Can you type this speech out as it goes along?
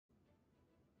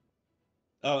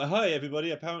Oh, hi everybody.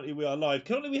 Apparently we are live.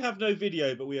 Currently we have no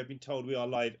video, but we have been told we are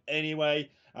live anyway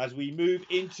as we move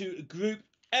into Group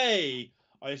A.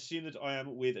 I assume that I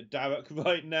am with Darek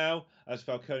right now as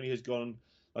Falcone has gone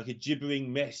like a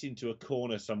gibbering mess into a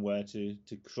corner somewhere to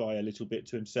cry a little bit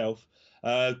to himself.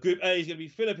 Group A is going to be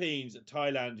Philippines,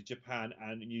 Thailand, Japan,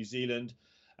 and New Zealand.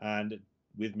 And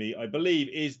with me, I believe,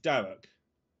 is Darek.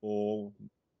 Or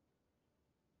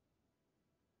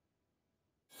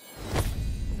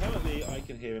apparently, I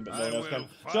can hear him, but no one else can.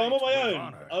 So I'm on my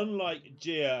own, unlike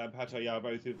Gia and Pataya,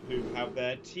 both of whom have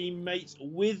their teammates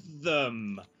with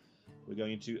them. We're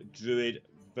going into Druid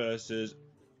versus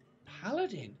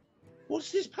Paladin.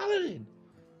 What's this Paladin?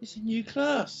 It's a new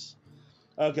class.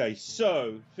 Okay,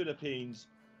 so Philippines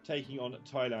taking on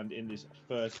Thailand in this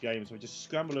first game. So I just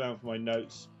scramble around for my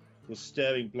notes, was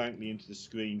staring blankly into the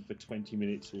screen for 20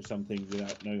 minutes or something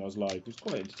without knowing I was live. It was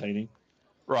quite entertaining.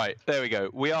 Right, there we go.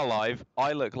 We are live.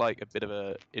 I look like a bit of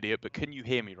an idiot, but can you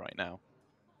hear me right now?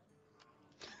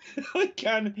 I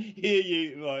can hear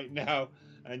you right now,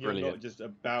 and you're Brilliant. not just a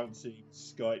bouncy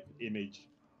Skype image.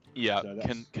 Yeah, So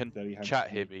can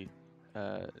chat hear me?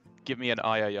 Give me an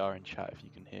IIR in chat if you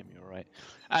can hear me all right.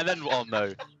 And then I'll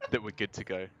know that we're good to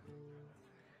go.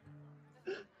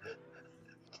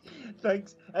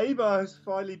 Thanks. Abar has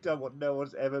finally done what no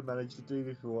one's ever managed to do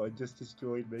before and just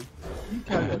destroyed me. You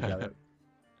carry on, Garrett.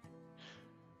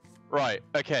 Right,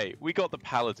 okay, we got the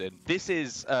Paladin. This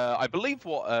is, I believe,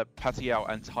 what Patiao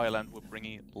and Thailand were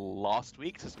bringing last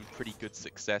week to some pretty good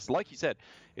success. Like you said,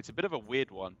 it's a bit of a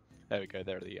weird one. There we go,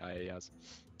 there are the IAs.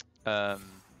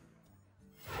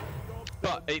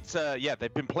 But it's, yeah,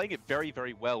 they've been playing it very,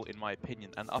 very well, in my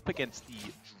opinion. And up against the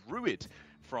Druid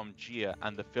from Gia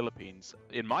and the Philippines,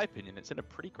 in my opinion, it's in a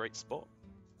pretty great spot.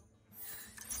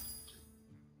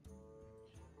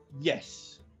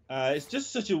 Yes. It's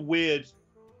just such a weird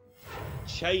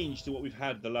change to what we've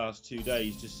had the last 2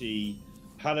 days to see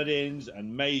paladins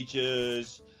and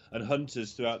mages and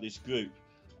hunters throughout this group.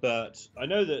 But I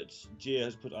know that Gia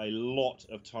has put a lot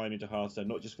of time into Hearthstone,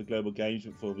 not just for global games,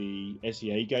 but for the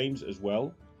SEA games as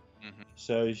well.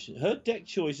 So her deck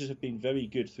choices have been very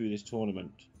good through this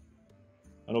tournament.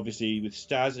 And obviously with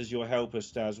Staz as your helper,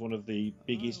 Staz, one of the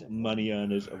biggest money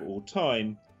earners of all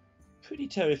time, pretty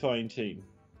terrifying team.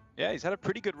 Yeah, he's had a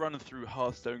pretty good run through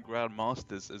Hearthstone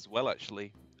Grandmasters as well,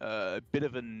 actually. A bit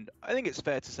of an, I think it's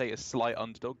fair to say, a slight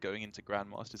underdog going into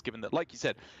Grandmasters, given that, like you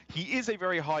said, he is a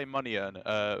very high money earner,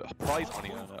 prize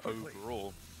money earner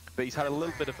overall. But he's had a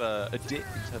little bit of a dip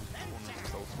in terms of tournament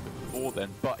results before then,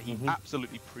 but he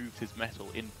absolutely proved his mettle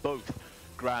in both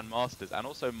Grandmasters and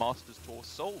also Masters Tour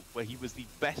Seoul, where he was the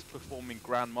best performing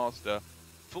Grandmaster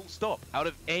full stop out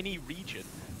of any region,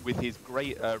 with his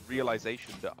great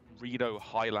realization that Reno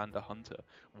Highlander Hunter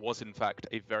was in fact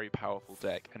a very powerful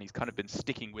deck, and he's kind of been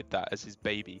sticking with that as his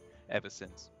baby ever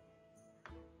since.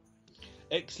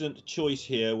 Excellent choice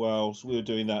here whilst we were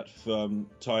doing that from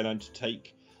Thailand to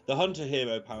take the Hunter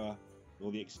Hero power,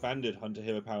 or the expanded Hunter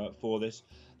Hero power for this.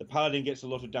 The Paladin gets a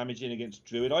lot of damage in against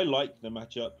Druid. I like the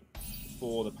matchup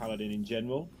for the Paladin in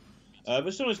general,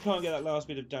 but sometimes can't get that last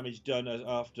bit of damage done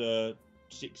after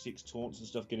 6/6 taunts and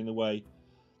stuff get in the way.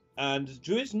 And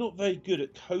Druid's not very good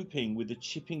at coping with the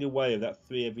chipping away of that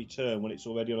 3 every turn when it's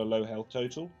already on a low health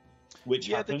total, which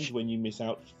happens when you miss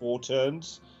out 4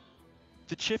 turns.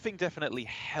 The chipping definitely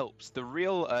helps. The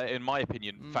real, in my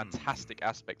opinion, fantastic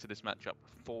aspect to this matchup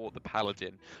for the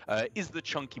Paladin is the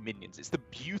chunky minions. It's the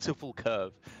beautiful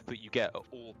curve that you get at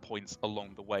all points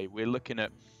along the way. We're looking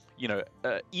at, you know,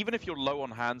 even if you're low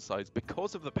on hand size,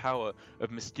 because of the power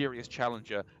of Mysterious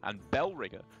Challenger and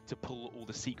Bellringer to pull all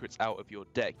the secrets out of your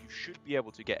deck, you should be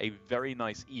able to get a very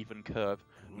nice even curve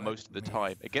most of the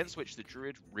time, against which the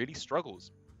Druid really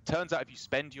struggles. Turns out if you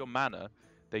spend your mana,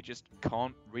 they just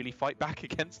can't really fight back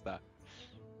against that.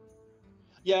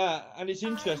 Yeah, and it's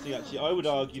interesting actually. I would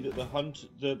argue that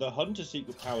the hunter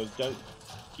secret powers don't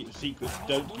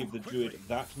give the Druid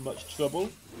that much trouble,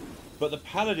 but the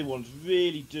Paladin ones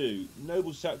really do.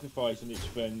 Noble Sacrifice and its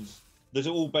friends, those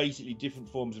are all basically different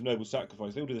forms of Noble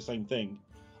Sacrifice. They all do the same thing.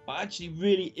 Are actually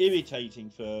really irritating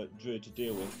for Druid to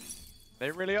deal with.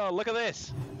 They really are. Look at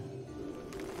this.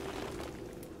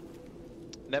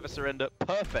 Never surrender.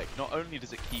 Perfect. Not only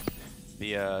does it keep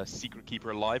the Secret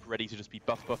Keeper alive, ready to just be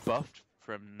buffed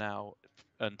from now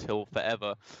until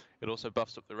forever, it also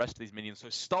buffs up the rest of these minions, so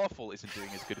Starfall isn't doing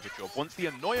as good of a job. Once the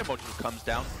Annoyer module comes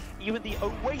down, even the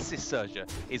Oasis Surger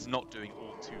is not doing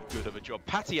all too good of a job.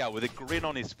 Patiao, with a grin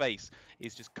on his face,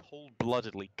 is just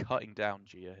cold-bloodedly cutting down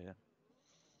Gia here.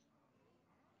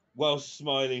 While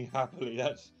smiling happily.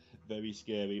 That's very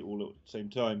scary all at the same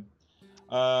time.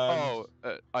 Yeah,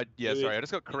 sorry, I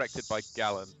just got corrected by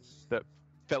Gallon that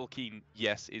Felkeen,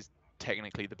 yes, is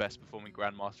technically the best performing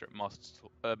Grandmaster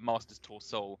at Masters Tour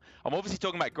Seoul. I'm obviously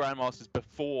talking about Grandmasters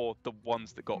before the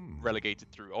ones that got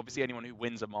relegated through. Obviously, anyone who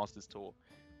wins a Masters Tour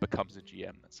becomes a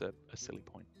GM. That's a silly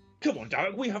point. Come on,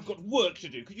 Darren, we have got work to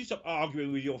do. Could you stop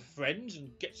arguing with your friends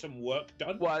and get some work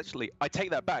done? Well, actually, I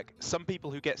take that back. Some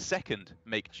people who get second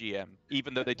make GM,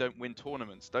 even though they don't win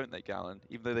tournaments, don't they, Gallen?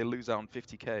 Even though they lose out on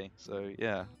 50k. So,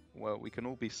 yeah, well, we can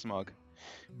all be smug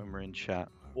when we're in chat.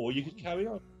 Or you could carry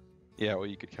on. Yeah, or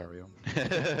you could carry on.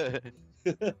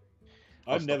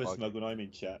 I'm never smug when I'm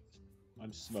in chat.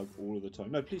 I'm smug all of the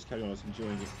time. No, please carry on. I was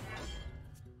enjoying it.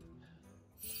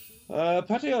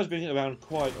 Pattaya has been around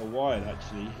quite a while,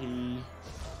 actually. He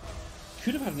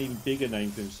could have had an even bigger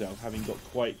name for himself, having got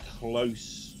quite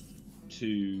close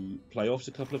to playoffs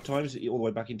a couple of times, all the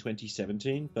way back in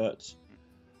 2017, but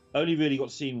only really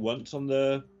got seen once on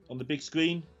the big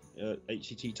screen,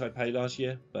 HCT Taipei last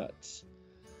year. But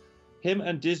him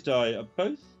and Dizdai are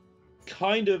both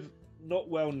kind of not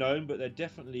well known, but they're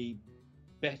definitely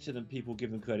better than people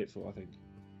give them credit for, I think.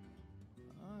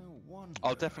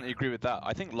 I'll definitely agree with that.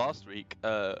 I think last week,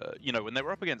 you know, when they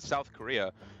were up against South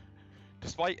Korea,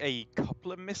 despite a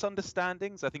couple of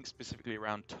misunderstandings, I think specifically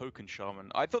around Token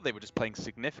Shaman, I thought they were just playing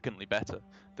significantly better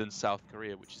than South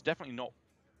Korea, which is definitely not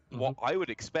what I would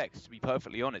expect, to be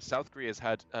perfectly honest. South Korea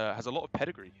has a lot of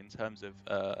pedigree in terms of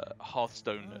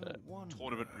Hearthstone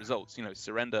tournament results. You know,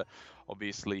 Surrender,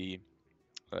 obviously,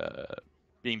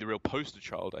 being the real poster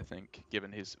child, I think,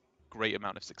 given his great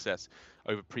amount of success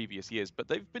over previous years, but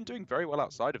they've been doing very well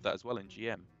outside of that as well in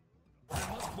GM.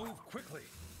 Must move quickly.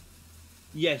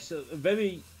 Yes,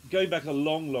 going back a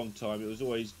long time, it was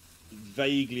always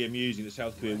vaguely amusing that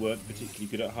South Korea weren't particularly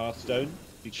good at Hearthstone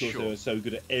because they were so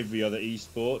good at every other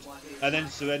esport. And then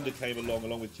Surrender came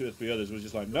along with 2 or 3 others, and was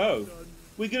just like, no,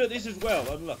 we're good at this as well.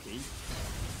 Unlucky.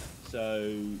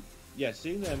 So, yeah,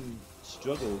 seeing them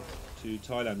struggle to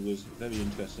Thailand was very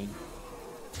interesting.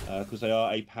 Because they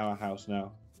are a powerhouse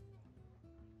now.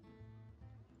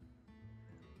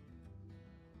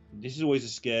 This is always a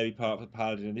scary part for the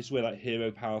Paladin, and this is where like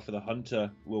hero power for the Hunter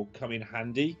will come in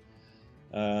handy.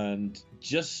 And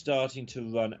just starting to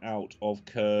run out of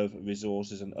curve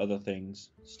resources and other things.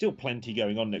 Still plenty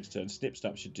going on next turn. Snip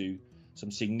Snap should do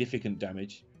some significant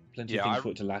damage. Plenty of things for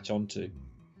it to latch onto.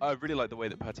 I really like the way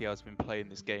that Pattaya has been playing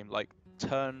this game. Like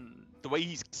the way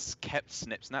he's kept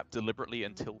Snip Snap deliberately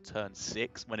until turn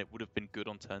 6 when it would have been good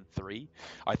on turn 3,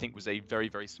 I think was a very,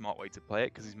 very smart way to play it,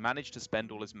 because he's managed to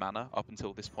spend all his mana up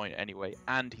until this point anyway,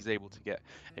 and he's able to get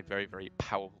a very, very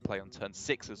powerful play on turn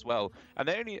 6 as well. And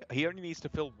he only needs to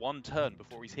fill 1 turn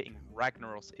before he's hitting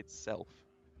Ragnaros itself.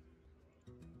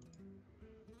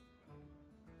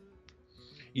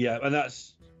 Yeah, and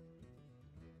that's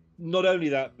not only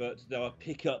that, but there are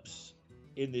pickups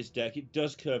in this deck. It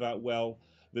does curve out well.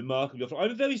 Remarkably often.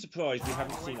 I'm very surprised we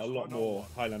haven't seen a lot more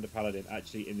Highlander Paladin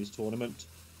actually in this tournament.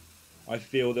 I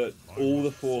feel that all the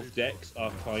 4th decks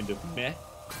are kind of meh,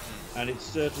 and it's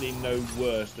certainly no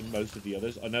worse than most of the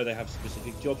others. I know they have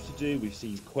specific jobs to do. We've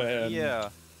seen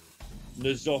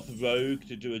N'Zoth Rogue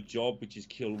to do a job, which is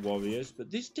kill warriors,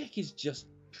 but this deck is just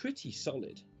pretty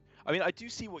solid. I mean, I do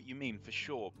see what you mean for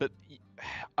sure, but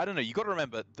I don't know. You got to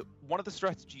remember that one of the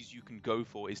strategies you can go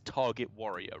for is target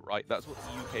warrior, right? That's what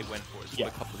the UK went for. It's what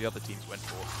a couple of the other teams went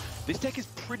for. This deck is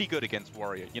pretty good against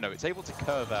warrior. You know, it's able to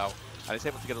curve out and it's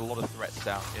able to get a lot of threats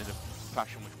down in a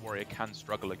fashion which warrior can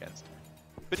struggle against.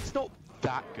 But it's not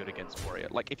that good against warrior.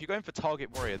 Like, if you're going for target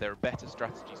warrior, there are better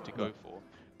strategies to go for.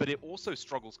 But it also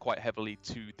struggles quite heavily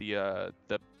to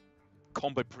the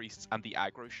combo priests and the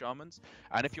aggro shamans,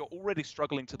 and if you're already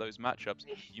struggling to those matchups,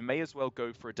 you may as well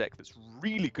go for a deck that's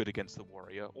really good against the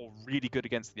warrior or really good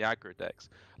against the aggro decks.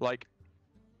 Like,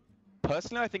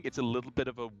 personally, I think it's a little bit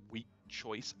of a weak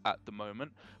choice at the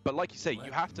moment, but like you say,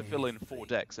 you have to fill in 4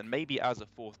 decks, and maybe as a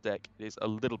 4th deck it is a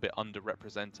little bit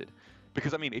underrepresented,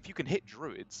 because I mean, if you can hit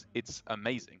druids, it's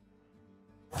amazing.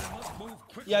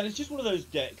 Yeah, and it's just one of those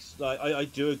decks. Like, I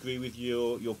do agree with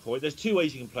your point. There's 2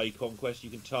 ways you can play Conquest. You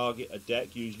can target a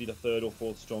deck, usually the 3rd or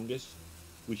 4th strongest,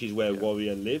 which is where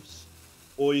Warrior lives,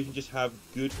 or you can just have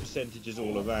good percentages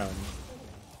all around.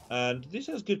 And this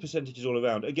has good percentages all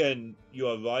around. Again, you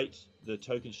are right. The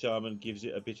Token Shaman gives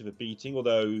it a bit of a beating,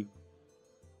 although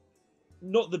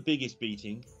not the biggest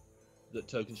beating that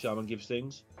Token Shaman gives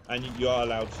things. And you are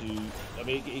allowed to. I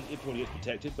mean, it probably gets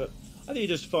protected, but I think it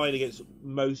does fine against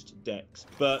most decks.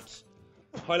 But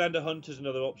Highlander Hunter's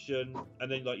another option, and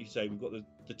then, like you say, we've got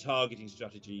the targeting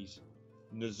strategies,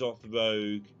 N'Zoth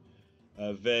Rogue,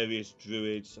 various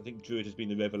druids. I think Druid has been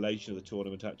the revelation of the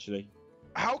tournament, actually.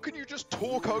 How can you just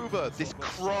talk over this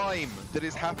crime that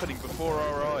is happening before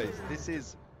our eyes? This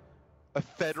is a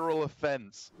federal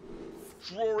offense.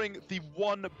 Drawing the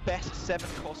one best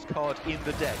 7-cost card in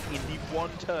the deck in the one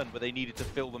turn where they needed to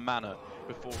fill the mana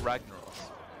before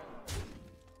Ragnaros.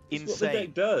 It's Insane. what the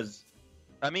deck does.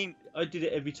 I mean, I did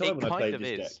it every time when I played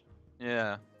this deck.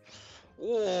 Yeah.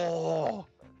 Oh,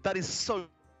 that is so.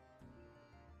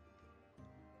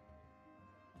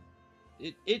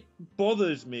 It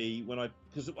bothers me when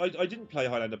because I didn't play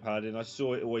Highlander Paladin. I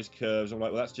saw it always curves. I'm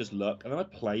like, well, that's just luck. And then I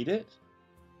played it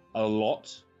a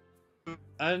lot,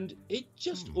 and it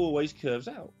just always curves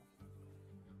out.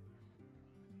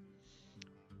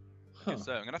 Huh.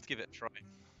 So I'm gonna have to give it a try.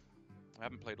 I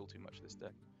haven't played all too much of this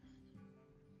deck.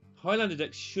 Highlander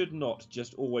decks should not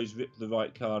just always rip the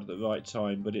right card at the right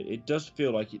time, but it does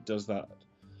feel like it does that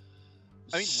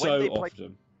I mean, so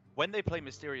often. When they play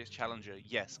Mysterious Challenger,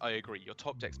 yes, I agree. Your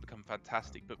top decks become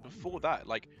fantastic, but before that,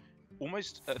 like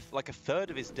almost like a third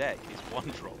of his deck is one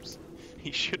drops.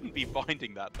 He shouldn't be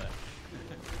finding that there.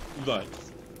 Right,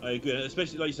 I agree.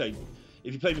 Especially like you say,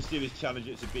 if you play Mysterious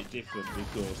Challenger, it's a bit different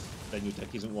because then your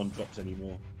deck isn't one drops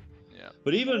anymore. Yeah.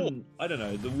 But even I don't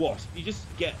know, the Wasp, you just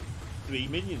get 3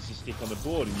 minions to stick on the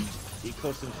board, and it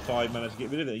costs them 5 mana to get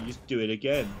rid of it. You just do it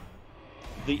again.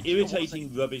 The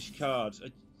irritating rubbish cards are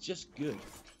just good.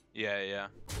 Yeah, yeah.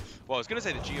 Well, I was going to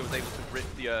say that Gia was able to rip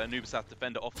the Nubasath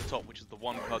Defender off the top, which is the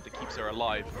one card that keeps her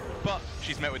alive, but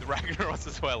she's met with Ragnaros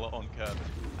as well on curve,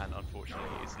 and unfortunately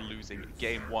is losing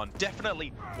game 1. Definitely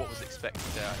what was expected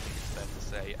there, I think it's fair to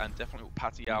say, and definitely what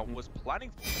Pacquiao was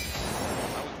planning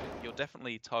for. You're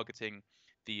definitely targeting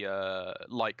the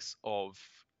likes of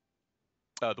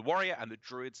the Warrior and the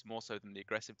Druids more so than the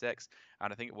aggressive decks,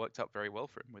 and I think it worked out very well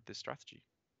for him with this strategy.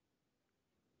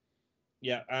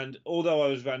 Yeah, and although I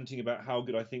was ranting about how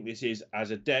good I think this is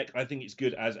as a deck, I think it's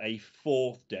good as a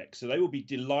 4th deck. So they will be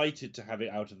delighted to have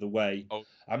it out of the way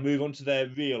and move on to their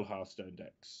real Hearthstone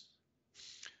decks.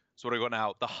 So what do we got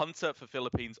now? The Hunter for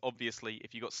Philippines. Obviously,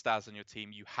 if you got Staz on your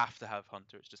team, you have to have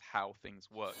Hunter. It's just how things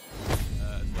work.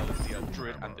 As well as the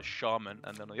Druid and the Shaman.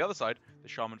 And then on the other side, the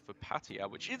Shaman for Patia,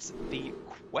 which is the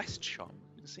Quest Shaman.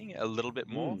 We're seeing it a little bit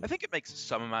more. I think it makes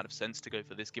some amount of sense to go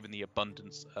for this, given the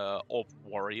abundance of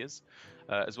warriors,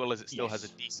 as well as it still has a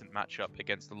decent matchup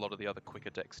against a lot of the other quicker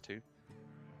decks too.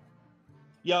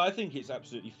 Yeah, I think it's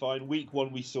absolutely fine. Week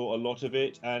 1, we saw a lot of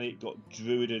it, and it got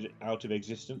druided out of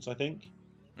existence, I think.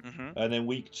 And then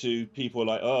week 2, people were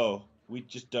like, oh, we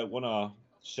just don't want our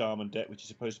Shaman deck, which is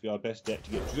supposed to be our best deck, to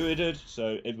get druided,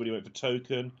 so everybody went for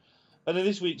token. And then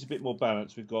this week's a bit more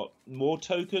balanced. We've got more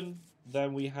token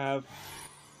than we have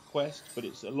quest, but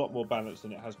it's a lot more balanced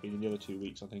than it has been in the other 2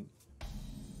 weeks, I think.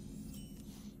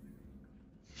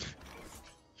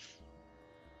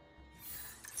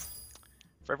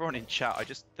 For everyone in chat,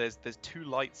 there's 2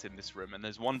 lights in this room, and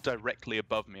there's one directly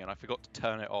above me, and I forgot to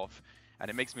turn it off. And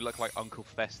it makes me look like Uncle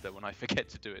Fester when I forget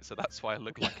to do it, so that's why I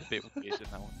look like a bit weird in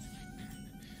that one.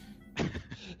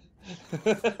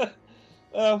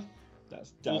 Well,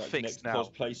 that's all fixed next now.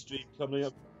 Cosplay stream coming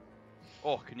up.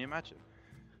 Oh, can you imagine?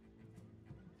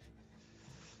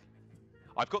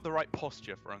 I've got the right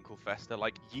posture for Uncle Fester.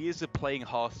 Like, years of playing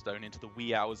Hearthstone into the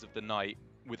wee hours of the night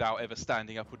without ever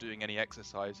standing up or doing any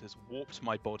exercise has warped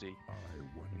my body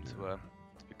into a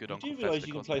good Uncle Fester. You do realise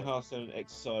you can play Hearthstone and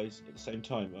exercise at the same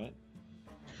time, right?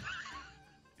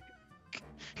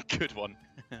 Good one.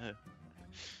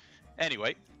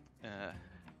 Anyway,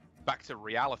 back to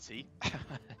reality.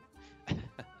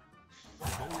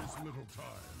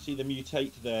 See the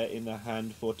Mutate there in the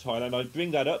hand for Thailand. I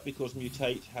bring that up because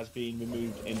Mutate has been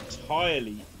removed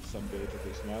entirely some builds of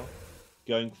this now,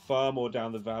 going far more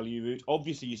down the value route.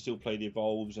 Obviously, you still play the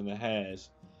Evolves and the Hares,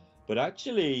 but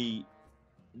actually,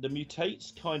 the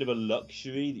Mutate's kind of a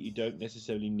luxury that you don't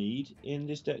necessarily need in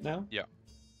this deck now. Yeah.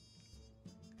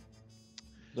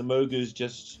 The Mogu's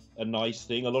just a nice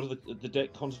thing. A lot of the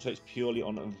deck concentrates purely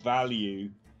on value.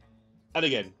 And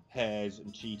again, Hares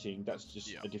and cheating, that's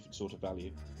just a different sort of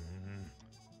value.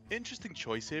 Interesting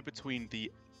choice here between the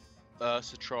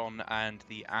Ursatron and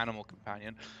the Animal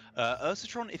Companion.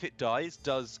 Ursatron, if it dies,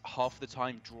 does half the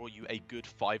time draw you a good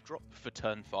 5-drop for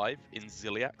turn 5 in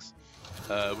Ziliax,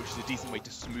 which is a decent way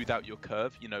to smooth out your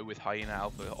curve, you know, with Hyena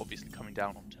Alpha obviously coming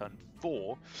down on turn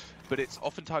 4, but it's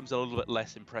oftentimes a little bit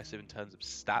less impressive in terms of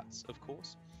stats, of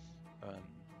course,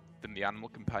 than the Animal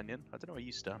Companion. I don't know where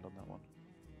you stand on that one.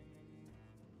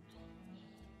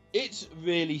 It's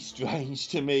really strange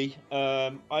to me.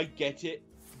 I get it,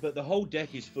 but the whole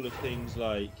deck is full of things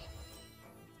like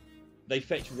they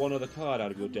fetch one other card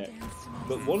out of your deck,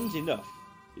 but one's enough,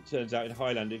 it turns out, in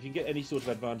Highlander. If you get any sort of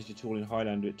advantage at all in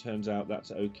Highlander, it turns out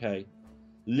that's okay.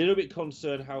 Little bit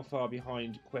concerned how far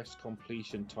behind quest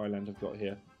completion Thailand have got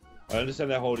here. I understand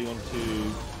they're holding on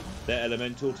to their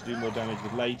elemental to do more damage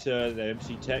with later, their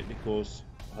MC tech because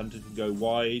Hunter can go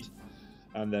wide,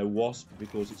 and their wasp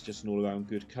because it's just an all-around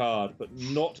good card. But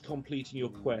not completing your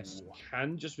quest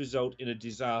can just result in a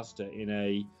disaster in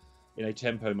a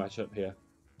tempo matchup here.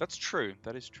 That's true.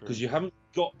 That is true. Because you haven't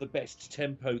got the best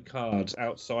tempo cards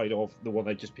outside of the one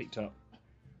they just picked up.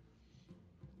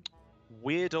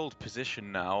 Weird old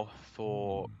position now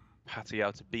for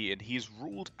Pacquiao to be in. He's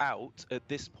ruled out at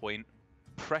this point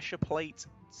Pressure Plate,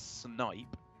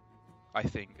 Snipe, I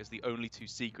think, as the only two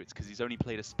secrets, because he's only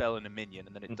played a spell and a minion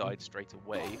and then it died straight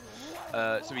away.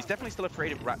 So he's definitely still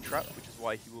afraid of Rat Trap, which is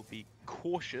why he will be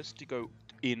cautious to go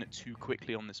in too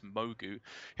quickly on this Mogu.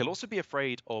 He'll also be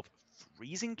afraid of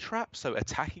Freezing Trap, so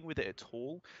attacking with it at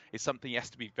all is something he has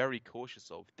to be very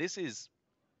cautious of. This is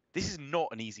not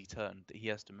an easy turn that he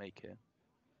has to make here.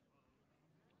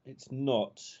 It's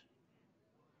not.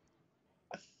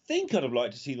 I think I'd have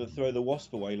liked to see them throw the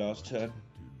Wasp away last turn.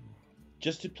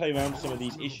 Just to play around with some of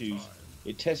these issues.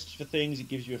 It tests for things, it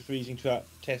gives you a Freezing Trap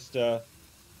tester,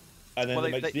 and then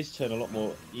it makes this turn a lot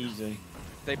more easy.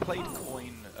 They played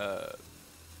Coin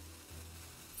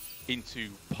into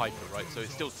Piper, right? So it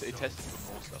tested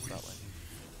for more stuff that way.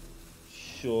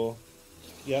 Sure.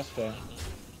 Yeah, that's fair.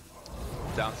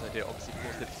 Downside here, obviously, of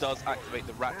course, that it does activate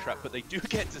the Rat Trap, but they do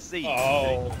get to see.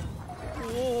 Oh!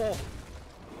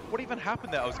 What even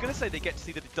happened there? I was going to say they get to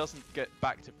see that it doesn't get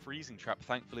back to Freezing Trap,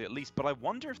 thankfully at least, but I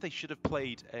wonder if they should have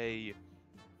played a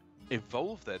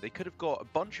Evolve there. They could have got a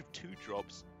bunch of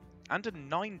 2-drops and a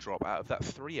 9-drop out of that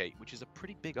 3/8, which is a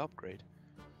pretty big upgrade.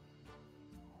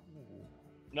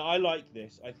 No, I like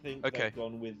this. I think they've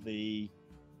gone with the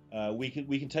we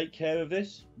can take care of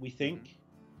this, we think,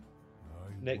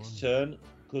 next turn,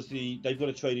 because they've got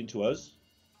to trade into us.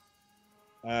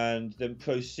 And then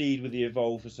proceed with the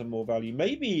Evolve for some more value.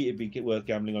 Maybe it'd be worth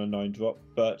gambling on a 9-drop,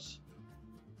 but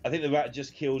I think the Rat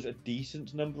just kills a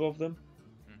decent number of them.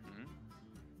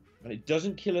 And it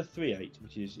doesn't kill a 3/8,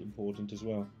 which is important as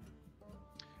well.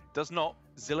 Does not.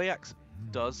 Ziliax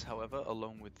does, however,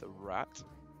 along with the Rat.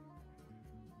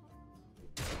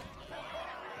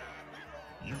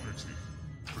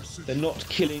 They're not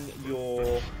killing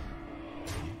your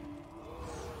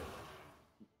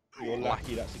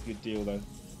lackey. That's a good deal, though.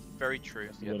 Very true.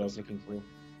 That's what I was looking for.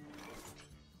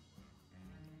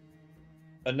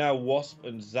 And now Wasp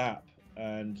and Zap,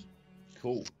 and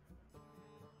cool.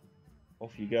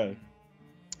 Off you go.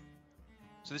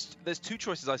 So there's two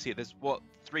choices I see. There's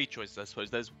three choices I suppose.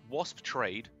 There's Wasp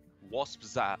Trade, Wasp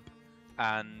Zap,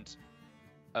 and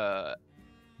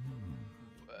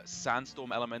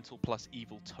Sandstorm Elemental plus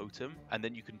Evil Totem, and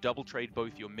then you can double trade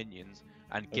both your minions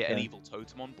and get an Evil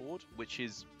Totem on board, which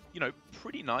is, you know,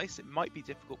 pretty nice. It might be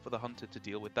difficult for the Hunter to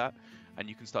deal with that, and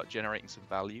you can start generating some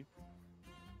value.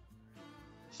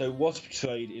 So Wasp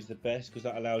Trade is the best because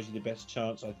that allows you the best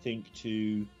chance, I think,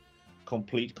 to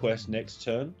complete quest next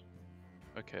turn.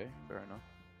 Okay, fair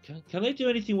enough. Can they do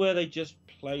anything where they just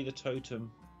play the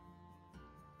totem?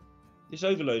 This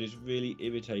overload is really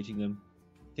irritating them.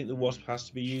 I think the Wasp has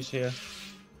to be used here.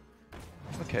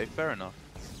 Okay, fair enough.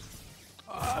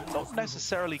 I'm not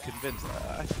necessarily convinced.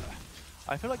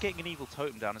 I feel like getting an Evil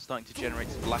Totem down and starting to generate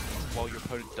some lackeys while your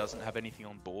opponent doesn't have anything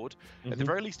on board. At the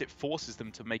very least, it forces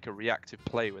them to make a reactive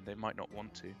play when they might not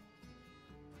want to.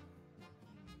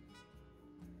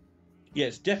 Yeah,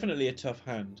 it's definitely a tough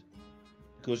hand.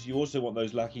 Because you also want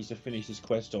those lackeys to finish this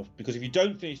quest off. Because if you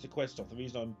don't finish the quest off, the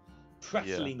reason I'm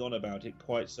prattling on about it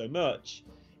quite so much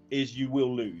is you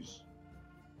will lose.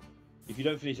 If you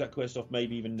don't finish that quest off,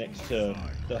 maybe even next turn,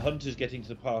 the Hunter's getting to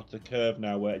the part of the curve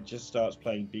now where it just starts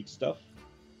playing big stuff.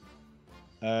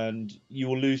 And you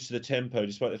will lose to the tempo,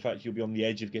 despite the fact you'll be on the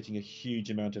edge of getting a huge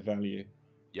amount of value.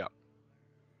 Yeah.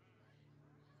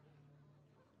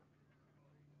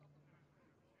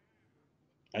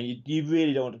 And you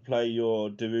really don't want to play your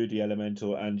Darudi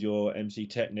Elemental and your MC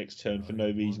Tech next turn for no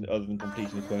reason other than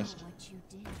completing the quest.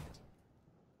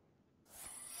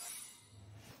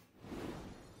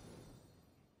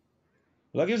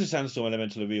 Well, that gives a Sandstorm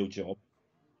Elemental a real job.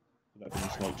 That being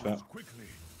a Snake Trap.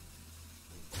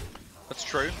 That's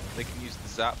true. They can use the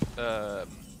Zap.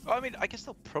 I mean, I guess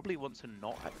they'll probably want to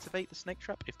not activate the Snake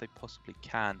Trap if they possibly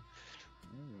can.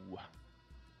 Ooh.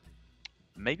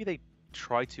 Maybe they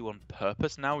try to on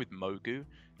purpose now with Mogu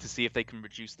to see if they can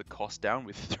reduce the cost down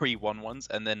with 3 1/1s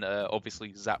and then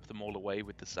obviously zap them all away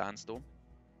with the Sandstorm.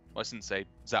 Well, I shouldn't say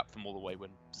zap them all away when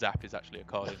Zap is actually a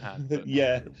card in hand. But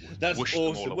yeah, that's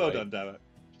awesome. Well away. done,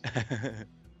 Dammit.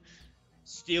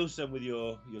 Steal some with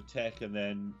your tech and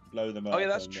then blow them up. Oh yeah,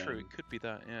 that's true. It could be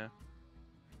that, yeah.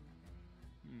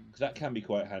 Because that can be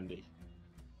quite handy.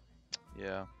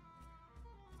 Yeah.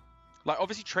 Like,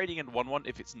 obviously trading in 1-1,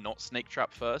 if it's not Snake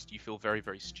Trap first, you feel very,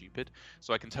 very stupid.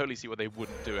 So I can totally see why they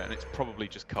wouldn't do it, and it's probably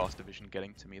just Cast Division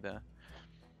getting to me there.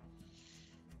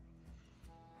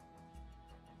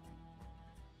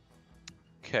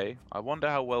 Okay, I wonder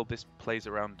how well this plays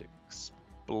around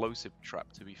Explosive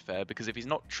Trap, to be fair, because if he's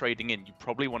not trading in, you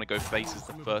probably want to go face as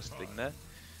the first thing there.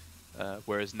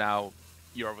 Whereas now,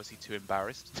 you're obviously too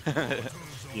embarrassed.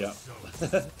 Yeah.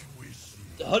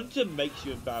 Hunter makes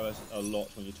you embarrassed a lot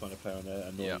when you're trying to play on a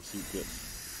annoying secret.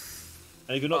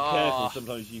 And if you're not careful,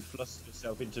 sometimes you fluster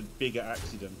yourself into bigger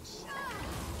accidents.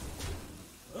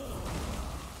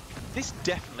 This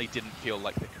definitely didn't feel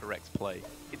like the correct play.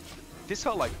 This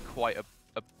felt like quite a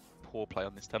poor play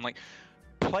on this turn. Like,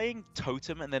 playing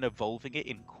Totem and then evolving it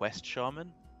in Quest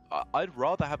Shaman, I'd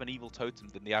rather have an Evil Totem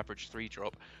than the average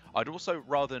 3-drop. I'd also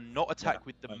rather not attack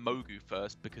with the Mogu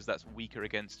first, because that's weaker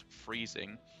against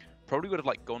freezing. Probably would have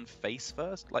like gone face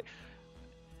first. Like,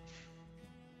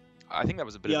 I think that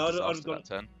was a bit of a disaster that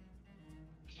turn.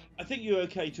 I think you're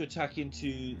okay to attack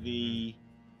into the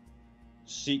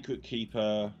Secret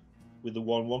Keeper with the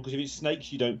 1-1, because if it's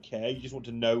snakes, you don't care. You just want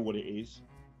to know what it is.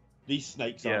 These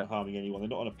snakes aren't harming anyone. They're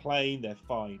not on a plane. They're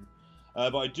fine.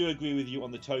 But I do agree with you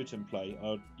on the Totem play.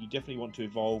 You definitely want to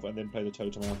evolve and then play the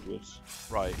Totem afterwards.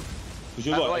 Right. Because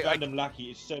you're right, a random lackey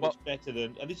is so much better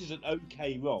than... And this is an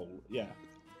okay roll, yeah.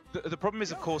 The problem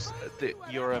is, of course, that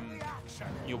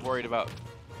you're worried about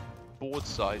board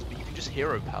size, but you can just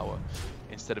hero power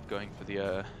instead of going for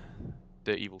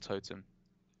the Evil Totem.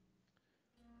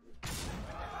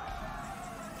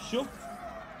 Sure.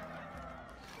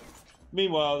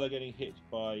 Meanwhile, they're getting hit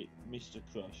by Mr.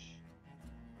 Crush.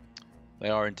 They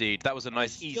are indeed. That was a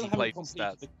nice, easy play for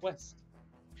stats. The quest.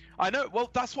 I know. Well,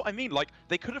 that's what I mean. Like,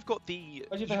 they could have got the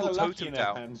Evil Totem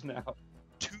down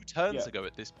 2 turns ago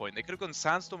at this point. They could have gone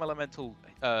Sandstorm Elemental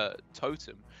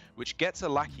Totem, which gets a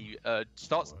lackey,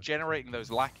 starts generating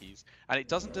those lackeys, and it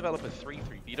doesn't develop a 3-3.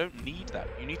 But you don't need that.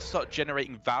 You need to start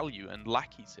generating value and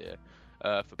lackeys here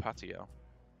for Patiel.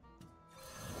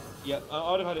 Yeah,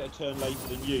 I'd have had it a turn later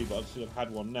than you, but I've sort of had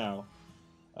one now.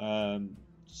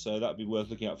 So that'd be worth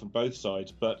looking at from both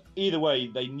sides. But either way,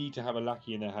 they need to have a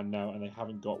lackey in their hand now, and they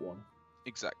haven't got one.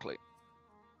 Exactly.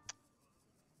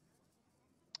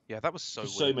 Yeah, that was so weird.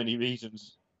 For so many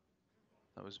reasons.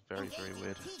 That was very, very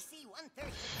weird.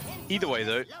 Either way,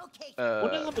 though... I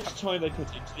wonder how much time they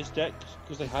put into this deck,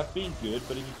 because they have been good,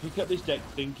 but if you pick up this deck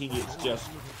thinking it's just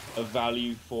a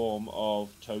value form of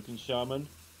Token Shaman,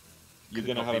 you're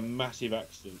going to have a massive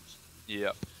accident.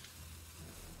 Yep.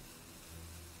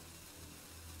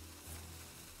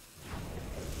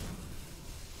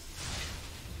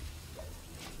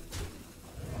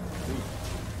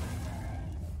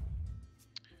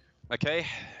 Okay,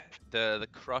 the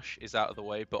crush is out of the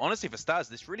way, but honestly for Staz,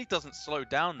 this really doesn't slow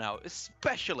down now,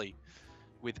 especially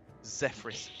with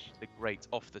Zephrys the Great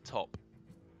off the top.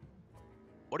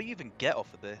 What do you even get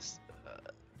off of this?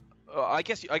 I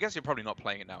guess you're probably not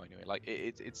playing it now anyway. Like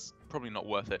it's probably not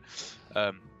worth it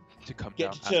to come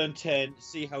down. Get to turn 10,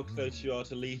 see how close you are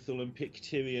to lethal, and pick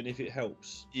Tyrion if it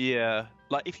helps. Yeah,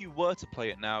 like if you were to play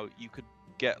it now, you could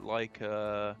get like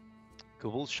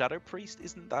Gavol's Shadow Priest.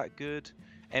 Isn't that good?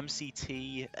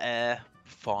 MCT,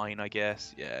 fine, I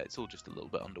guess. Yeah, it's all just a little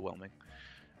bit underwhelming.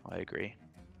 I agree.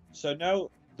 So now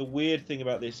the weird thing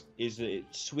about this is that it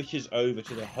switches over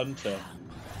to the Hunter,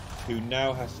 who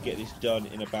now has to get this done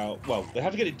in about... Well, they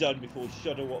have to get it done before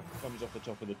Shudderwock comes off the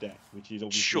top of the deck, which is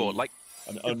obviously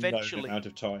an unknown amount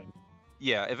of time.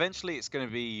 Yeah, eventually it's going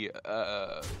to be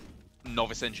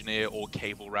Novice Engineer or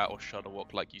Cable Rat or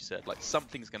Shudderwock, like you said. Like,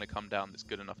 something's going to come down that's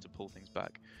good enough to pull things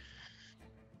back.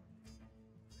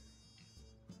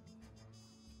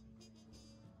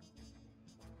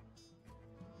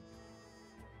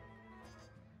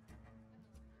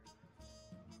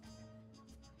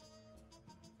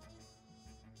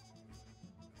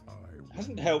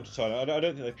 Hasn't helped Thailand. I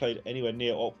don't think they played anywhere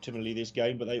near optimally this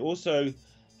game, but they also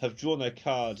have drawn their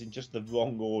cards in just the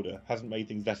wrong order. Hasn't made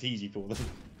things that easy for them.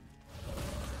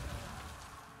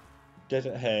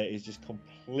 Desert Hare is just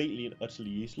completely and utterly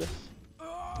useless.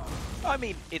 I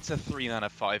mean, it's a 3-mana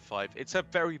 5/5. It's a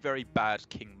very, very bad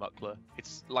King Muckler.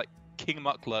 It's like King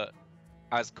Muckler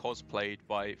as cosplayed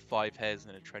by 5 hares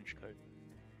in a trench coat.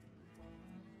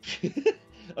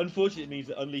 Unfortunately, it means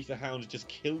that Unleash the Hound just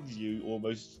kills you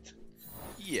almost.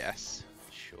 Yes,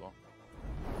 sure.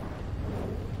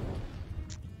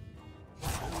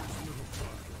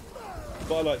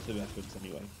 But I like the reference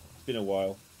anyway. It's been a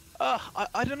while.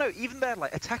 I don't know. Even there,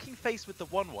 like attacking face with the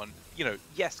 1/1. You know,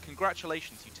 yes,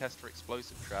 congratulations, you test for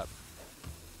Explosive Trap.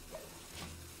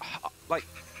 Like,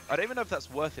 I don't even know if that's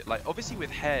worth it. Like, obviously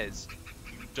with hares,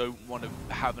 you don't want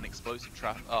to have an explosive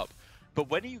trap up. But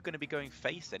when are you going to be going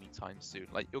face anytime soon?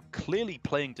 Like, you're clearly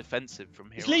playing defensive from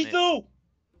here It's on in. lethal!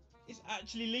 It's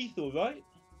actually lethal, right?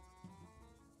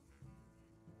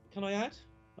 Can I add?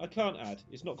 I can't add.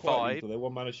 It's not quite 5. lethal. They're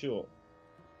 1 mana short.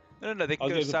 No, they can I'll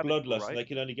go go for Savage Roar, Bloodlust, right? and they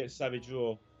can only get Savage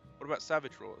Roar. What about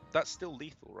Savage Roar? That's still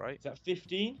lethal, right? Is that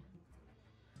 15?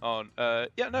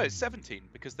 Yeah, no, it's 17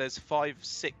 because there's 5,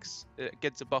 6. It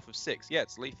gets a buff of 6. Yeah,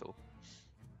 it's lethal,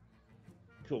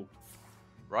 Cool.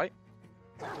 right?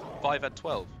 5 and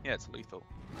 12. Yeah, it's lethal.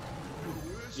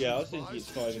 Yeah, I was thinking it's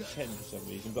 5 and 10 for some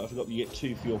reason, but I forgot you get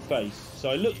 2 for your face. So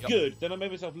I looked good, then I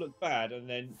made myself look bad, and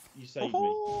then you saved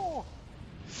me.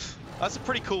 That's a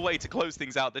pretty cool way to close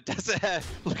things out. The Desert Hare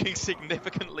looking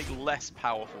significantly less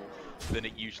powerful than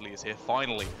it usually is here.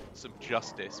 Finally, some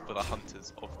justice for the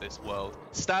hunters of this world.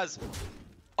 Staz,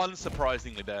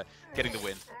 unsurprisingly there, getting the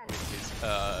win with his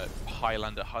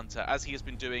Highlander Hunter, as he has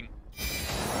been doing.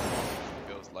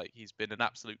 Feels like he's been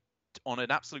on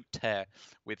an absolute tear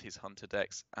with his Hunter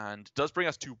decks, and does bring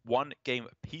us to 1 game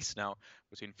apiece now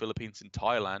between Philippines and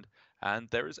Thailand, and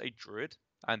there is a Druid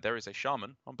and there is a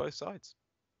Shaman on both sides.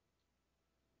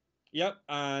 Yep,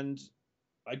 and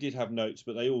I did have notes,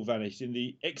 but they all vanished in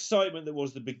the excitement that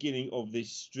was the beginning of this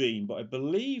stream. But I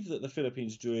believe that the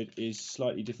Philippines Druid is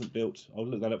slightly different built. I'll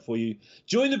look that up for you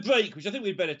during the break, which I think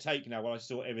we'd better take now while I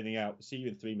sort everything out. See you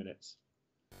in 3 minutes.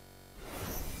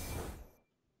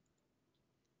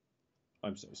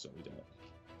 I'm so sorry, Derek.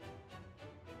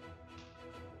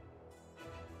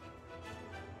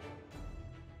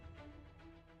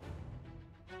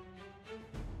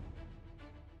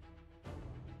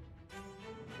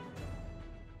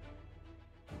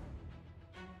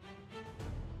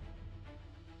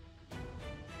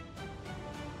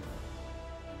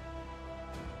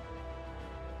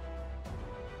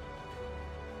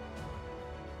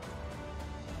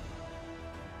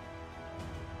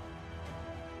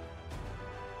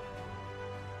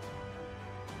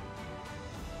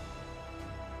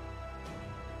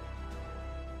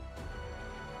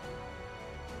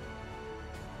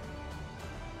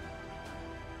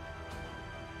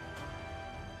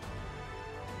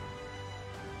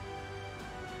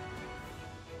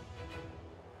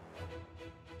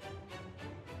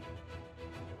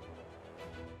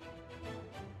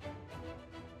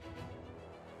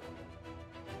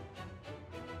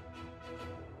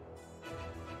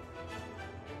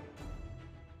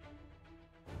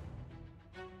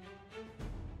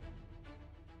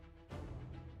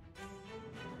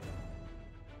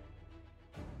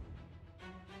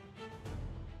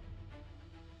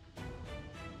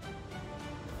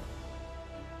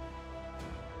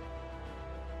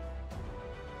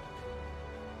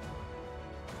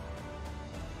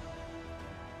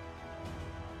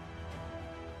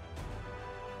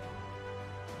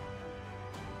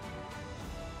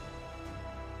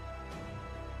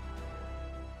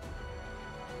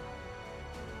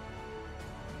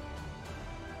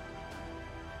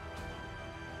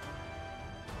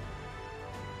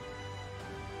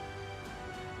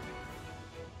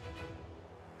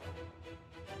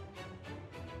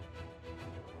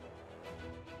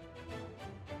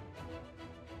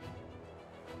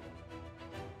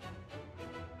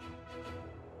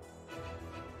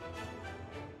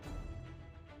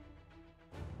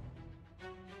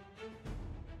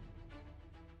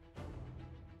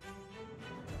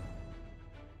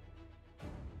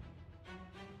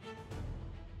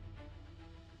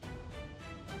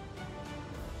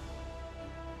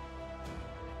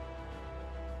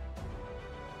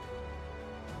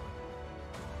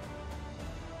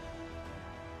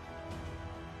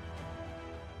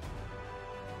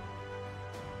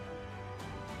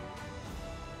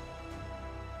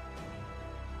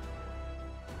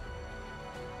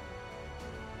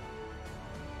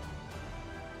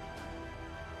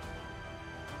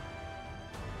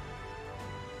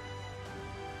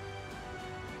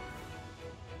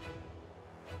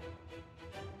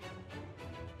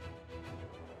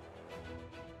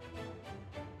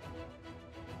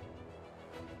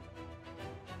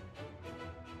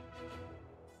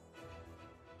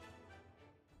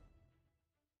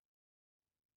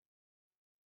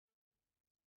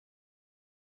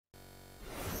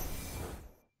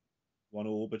 One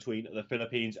all between the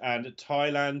Philippines and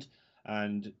Thailand,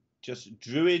 and just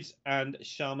Druids and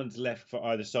Shamans left for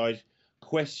either side.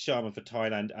 Quest Shaman for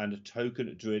Thailand and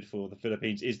Token Druid for the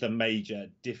Philippines is the major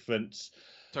difference.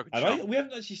 And we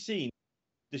haven't actually seen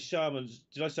the Shamans.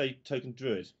 Did I say Token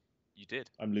Druid? You did.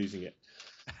 I'm losing it.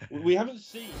 We haven't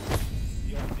seen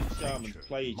the opposite Shamans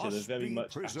play each other very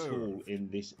much at all in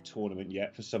this tournament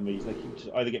yet for some reason. They can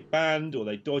either get banned or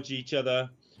they dodge each other.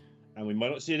 And we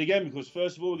might not see it again because,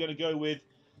 first of all, we're going to go with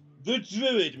the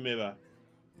Druid Mirror.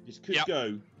 This could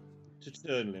go to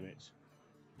turn limit.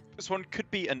 This one could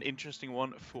be an interesting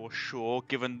one for sure,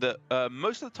 given that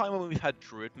most of the time when we've had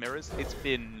Druid Mirrors, it's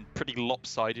been pretty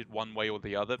lopsided one way or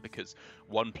the other, because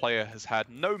one player has had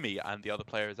Nomi and the other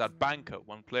player has had Banker,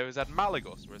 one player has had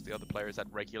Malagos, whereas the other player has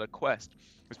had Regular Quest.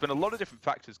 There's been a lot of different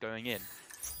factors going in.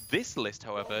 This list,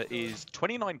 however, is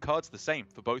 29 cards the same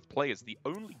for both players, the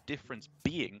only difference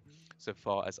being, so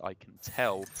far as I can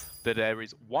tell, that there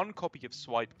is one copy of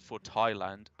Swipe for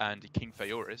Thailand and King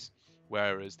Feoris,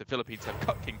 whereas the Philippines have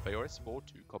cut King Feoris for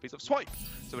 2 copies of Swipe.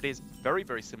 So it is very,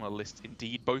 very similar lists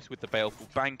indeed, both with the Baleful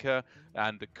Banker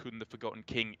and the Kun the Forgotten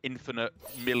King infinite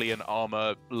million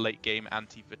armor late game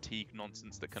anti-fatigue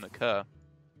nonsense that can occur.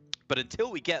 But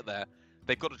until we get there,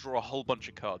 they've got to draw a whole bunch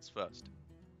of cards first.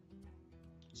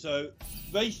 So,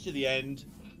 race to the end,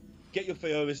 get your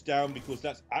Feoris down because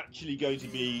that's actually going to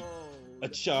be a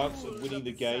chance of winning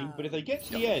the game. But if they get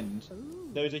to the end,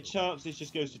 there is a chance this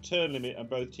just goes to turn limit and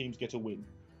both teams get a win.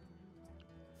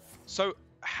 So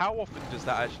how often does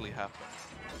that actually happen?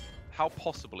 How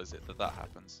possible is it that that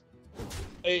happens?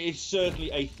 It's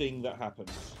certainly a thing that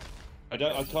happens.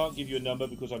 I can't give you a number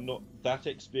because I'm not that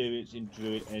experienced in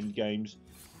Druid end games,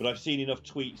 but I've seen enough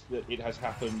tweets that it has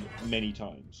happened many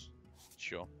times.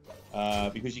 Sure.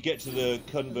 Because you get to the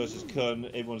Kun versus Kun,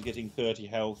 everyone's getting 30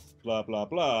 health, blah blah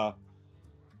blah,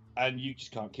 and you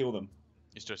just can't kill them.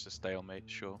 It's just a stalemate,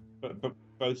 sure. But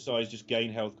both sides just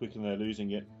gain health quicker than they're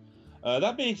losing it.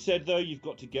 That being said, though, you've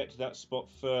got to get to that spot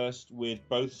first with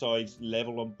both sides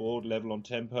level on board, level on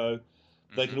tempo.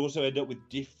 They can also end up with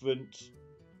different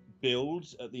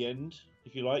builds at the end,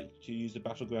 if you like, to use the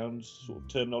Battlegrounds sort of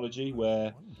terminology,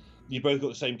 where you both got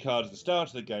the same card at the start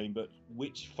of the game, but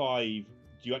which 5 do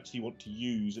you actually want to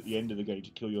use at the end of the game to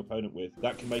kill your opponent with?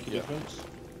 That can make a difference.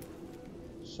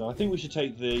 So I think we should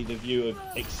take the view of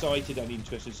excited and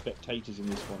interested spectators in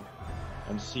this one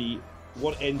and see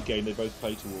what end game they both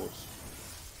play towards.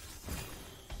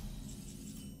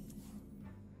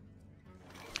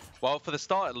 Well, for the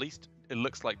start at least, it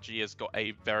looks like Gia's got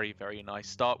a very, very nice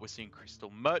start. We're seeing Crystal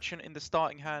Merchant in the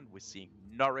starting hand. We're seeing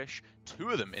Nourish,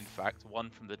 2 of them in fact, one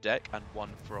from the deck and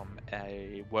one from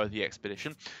a Worthy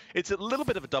Expedition. It's a little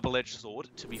bit of a double-edged sword,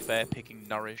 to be fair, picking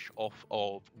Nourish off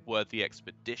of Worthy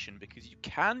Expedition, because you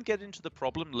can get into the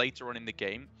problem later on in the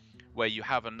game where you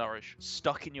have a Nourish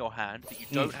stuck in your hand that you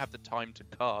don't have the time to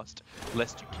cast,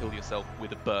 lest you kill yourself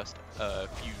with a burst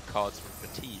few cards from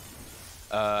fatigue.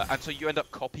 And so you end up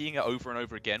copying it over and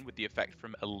over again with the effect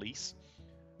from Elise.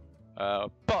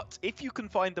 But if you can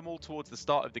find them all towards the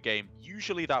start of the game,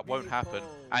 usually that won't happen.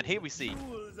 And here we see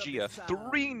Gia,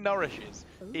 3 Nourishes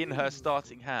in her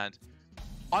starting hand.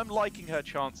 I'm liking her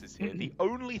chances here. The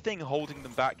only thing holding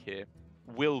them back here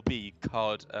will be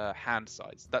card hand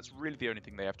size. That's really the only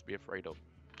thing they have to be afraid of.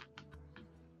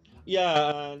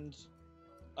 Yeah, and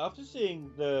after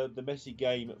seeing the messy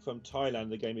game from Thailand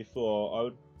the game before, I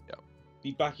would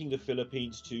be backing the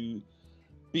Philippines to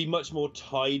be much more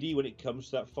tidy when it comes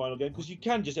to that final game, because you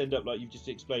can just end up, like you've just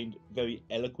explained very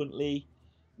eloquently,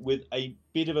 with a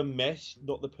bit of a mess,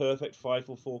 not the perfect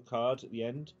 5-4 cards at the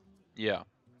end. Yeah.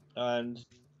 And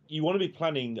you want to be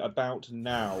planning about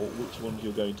now which ones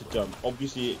you're going to dump.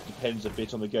 Obviously, it depends a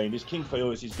bit on the game. This King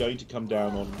Feoris is going to come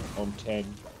down on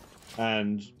 10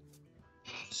 and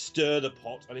stir the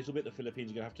pot a little bit. The Philippines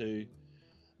are going to have to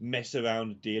mess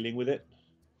around dealing with it.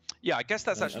 Yeah, I guess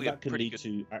that's actually and that a pretty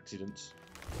can lead to accidents.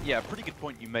 Yeah, pretty good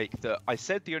point you make, that I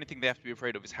said the only thing they have to be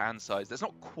afraid of is hand size. That's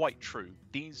not quite true.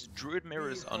 These Druid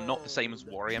mirrors are not the same as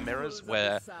Warrior mirrors,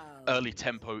 where early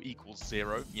tempo equals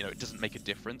 0. You know, it doesn't make a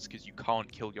difference because you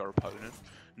can't kill your opponent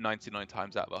 99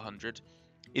 times out of 100.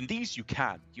 In these, you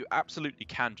can. You absolutely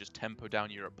can just tempo down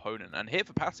your opponent. And here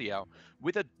for Pasiao,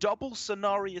 with a double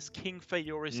Cenarius King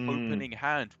Feoris opening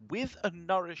hand, with a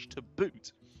Nourish to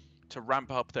boot, to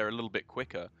ramp up there a little bit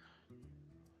quicker,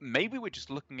 maybe we're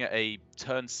just looking at a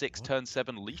turn 6, turn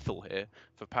 7 lethal here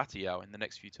for Patiao in the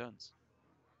next few turns.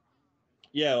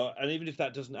 Yeah, and even if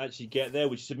that doesn't actually get there,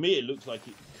 which to me it looks like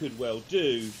it could well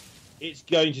do, it's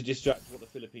going to distract what the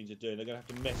Philippines are doing. They're going to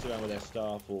have to mess around with their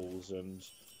Starfalls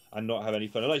and not have any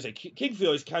fun. And like I say, King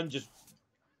Feoris can just...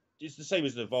 It's the same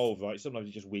as an Evolve, right? Sometimes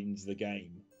he just wins the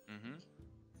game.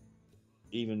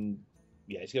 Even...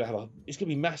 Yeah, it's going to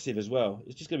be massive as well.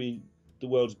 It's just going to be the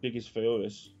world's biggest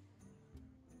Feoris.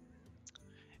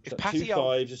 If Patiao... 2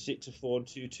 5s, a 6, a 4, and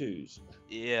 2 2s.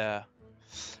 Yeah.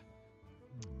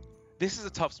 This is a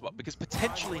tough spot, because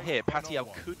potentially here,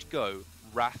 Patiao could go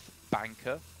Wrath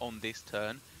Banker on this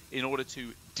turn in order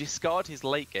to discard his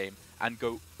late game and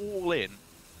go all in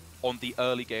on the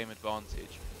early game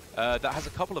advantage. That has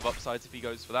a couple of upsides if he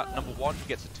goes for that. Number one, he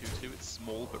gets a 2/2. It's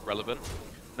small but relevant.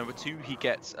 Number two, he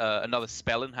gets another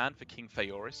spell in hand for King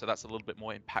Feoris, so that's a little bit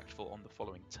more impactful on the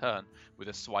following turn with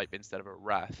a swipe instead of a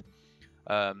Wrath.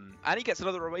 And he gets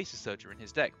another Oasis Surger in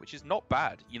his deck, which is not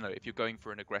bad, you know, if you're going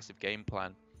for an aggressive game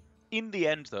plan. In the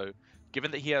end, though,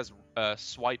 given that he has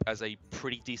swipe as a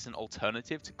pretty decent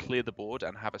alternative to clear the board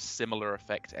and have a similar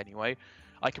effect anyway,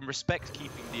 I can respect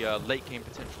keeping the late game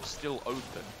potential still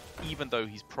open, even though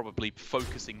he's probably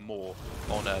focusing more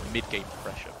on mid game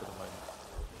pressure for the moment.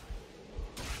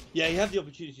 Yeah, he had the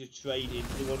opportunity to trade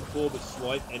into 1/4, but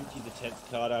swipe emptied the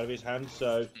 10th card out of his hand.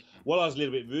 So while I was a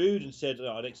little bit rude and said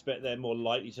I'd expect they're more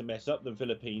likely to mess up than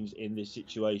Philippines in this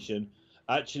situation,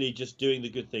 actually just doing the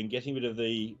good thing, getting rid of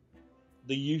the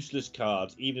useless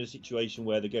cards, even in a situation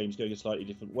where the game's going a slightly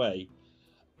different way.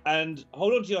 And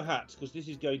hold on to your hats, because this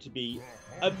is going to be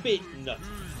a bit nutty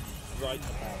right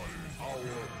now.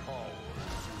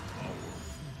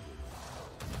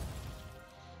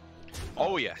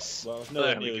 Oh yes. Well, it's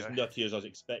nowhere near as nutty as I was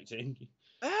expecting.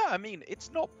 I mean,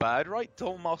 it's not bad, right?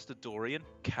 Duelmaster Dorian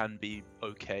can be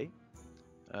okay.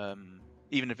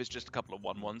 Even if it's just a couple of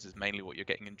 1/1s is mainly what you're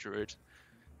getting in Druid.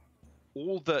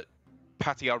 All that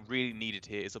Patiao really needed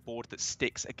here is a board that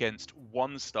sticks against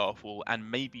one Starfall and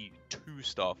maybe two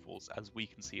Starfalls, as we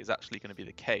can see is actually going to be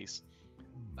the case.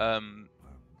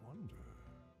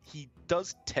 He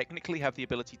does technically have the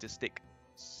ability to stick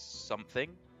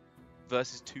something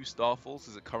versus two Starfalls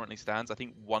as it currently stands. I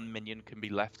think one minion can be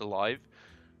left alive,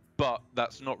 but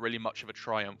that's not really much of a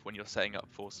triumph when you're setting up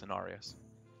for scenarios.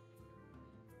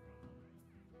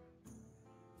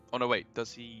 Oh no, wait,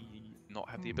 does he not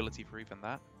have the ability for even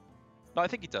that? No, I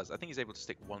think he does. I think he's able to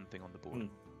stick one thing on the board.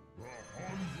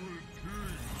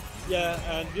 Yeah,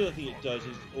 and the other thing it does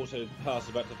is also pass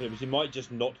it back to the Philippines. It might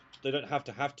just not. They don't have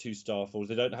to have two Starfalls.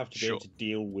 They don't have to be able to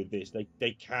deal with this.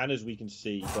 They can, as we can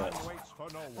see, but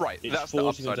right, it's that's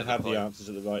forcing the them to have the answers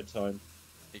at the right time.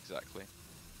 Exactly.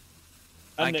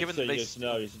 And given that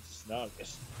scenarios, it's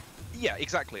scenarios. Yeah,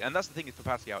 exactly, and that's the thing for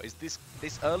Patiao is this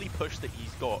early push that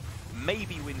he's got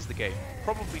maybe wins the game,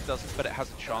 probably doesn't, but it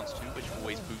has a chance to, which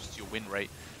always boosts your win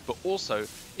rate. But also,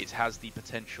 it has the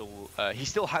potential. He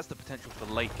still has the potential for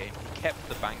late game. He kept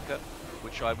the banker,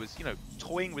 which I was,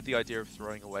 toying with the idea of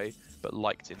throwing away, but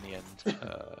liked in the end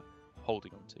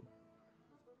holding on to.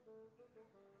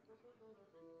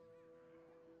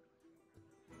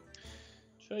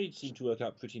 Trades seem to work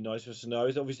out pretty nice for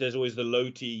scenarios. Obviously, there's always the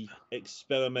Loti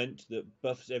experiment that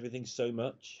buffs everything so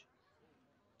much.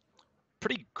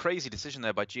 Pretty crazy decision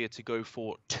there by Gia to go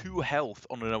for 2 health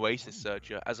on an Oasis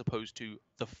Surger as opposed to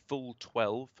the full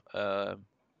 12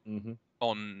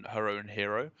 on her own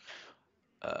hero.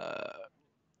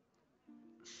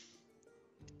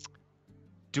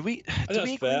 Do we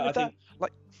agree with that?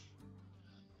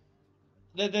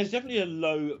 There's definitely a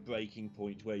low breaking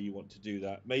point where you want to do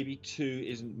that. Maybe 2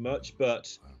 isn't much,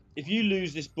 but if you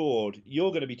lose this board,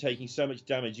 you're going to be taking so much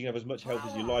damage. You can have as much health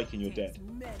as you like and you're dead.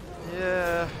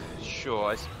 Yeah, sure,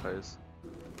 I suppose.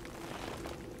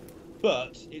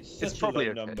 But it's such a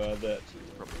low number that,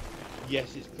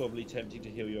 yes, it's probably tempting to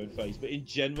heal your own face. But in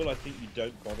general, I think you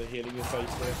don't bother healing your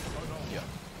face there. Yeah.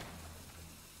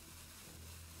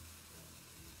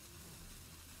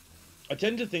 I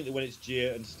tend to think that when it's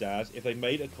Gia and Staz, if they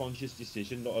made a conscious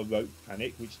decision, not a rote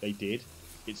panic, which they did,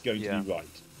 it's going to be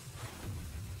right.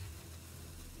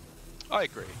 I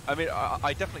agree. I mean,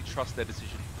 I definitely trust their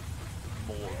decision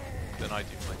more than I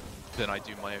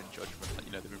do my own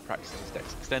judgment. They've been practicing these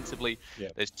decks extensively. Yeah.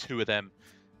 There's 2 of them.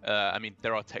 I mean,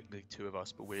 there are technically 2 of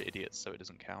us, but we're idiots, so it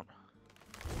doesn't count.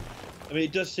 I mean,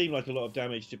 it does seem like a lot of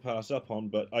damage to pass up on,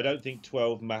 but I don't think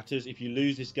 12 matters. If you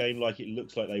lose this game like it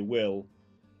looks like they will,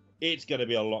 it's going to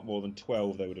be a lot more than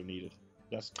 12 they would have needed.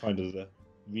 That's kind of the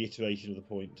reiteration of the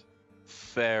point.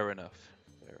 Fair enough.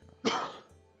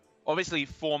 Obviously,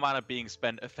 4 mana being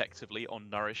spent effectively on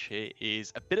Nourish here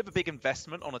is a bit of a big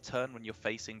investment on a turn when you're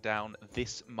facing down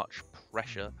this much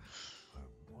pressure.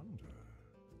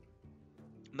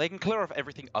 They can clear off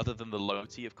everything other than the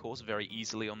Loti, of course, very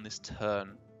easily on this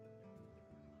turn.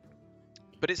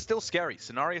 But it's still scary.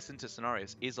 Scenarios into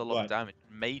Scenarios is a lot of damage.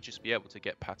 May just be able to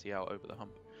get Patiao over the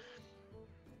hump.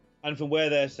 And from where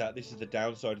they're sat, this is the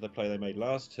downside of the play they made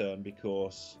last turn,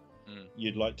 because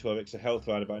you'd like 12 extra health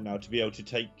round about now to be able to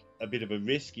take a bit of a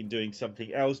risk in doing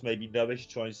something else, maybe Nourish,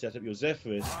 try and set up your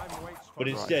Zephyrus. But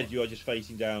instead, you are just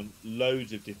facing down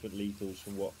loads of different lethals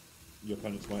from what your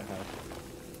opponents might have.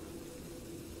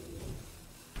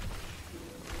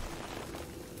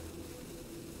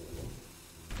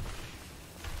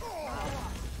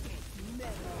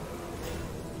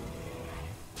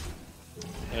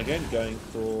 And again going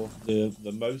for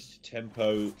the most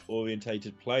tempo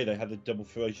orientated play. They had the double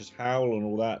ferocious howl and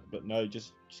all that, but no,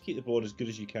 just keep the board as good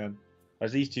as you can.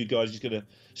 As these two guys are just going to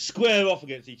square off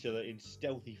against each other in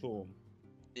stealthy form.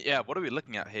 Yeah, what are we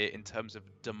looking at here in terms of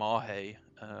Damahe?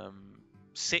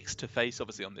 6 to face,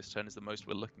 obviously, on this turn is the most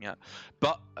we're looking at.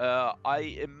 But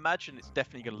I imagine it's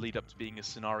definitely going to lead up to being a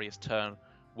Cenarius turn.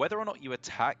 Whether or not you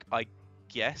attack, I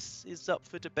guess, is up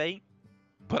for debate.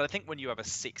 But I think when you have a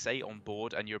 6-8 on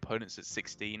board and your opponent's at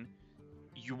 16,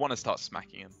 you want to start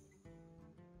smacking him.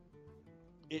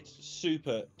 It's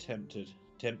super tempting.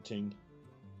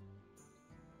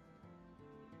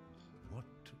 What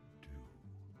to do?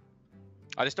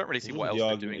 I just don't really see what else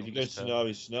they're doing. If you go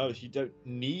Cenarius, you don't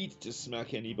need to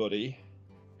smack anybody.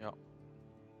 Yeah.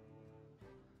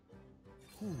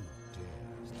 Who dares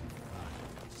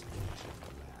defy this ancient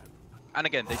land? And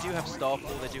again, they do have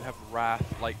Starfall, they do have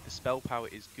Wrath. Like, the spell power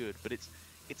is good, but it's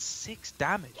 6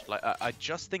 damage. Like, I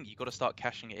just think you got to start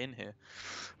cashing it in here.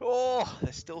 Oh,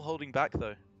 they're still holding back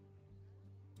though.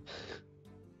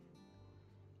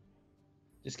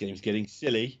 This game's getting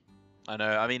silly. I know.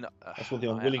 I mean, that's one thing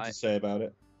I'm willing to say about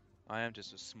it. I am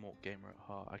just a smart gamer at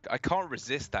heart. I can't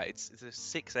resist that. It's a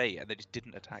 6-8, and they just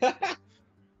didn't attack it.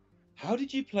 How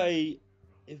did you play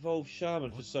Evolved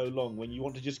Shaman for so long when you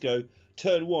want to just go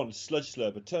turn 1, Sludge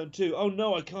Slurper, turn 2, oh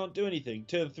no, I can't do anything,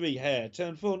 turn 3, Hair,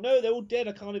 turn 4, no, they're all dead,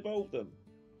 I can't evolve them.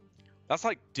 That's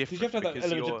like different. Because you have to have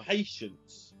that element of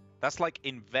patience. That's like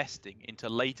investing into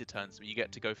later turns where you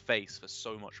get to go face for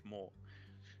so much more.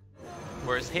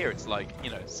 Whereas here it's like, you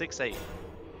know, 6-8.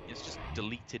 It's just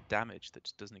deleted damage that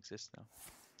just doesn't exist now.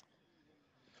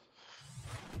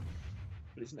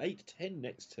 But it's an 8-10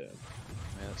 next turn.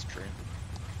 Yeah, that's true.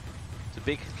 It's a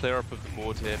big clear up of the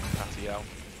board here for Patiao.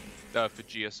 For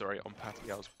Gia, sorry, on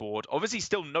Patiao's board. Obviously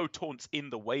still no taunts in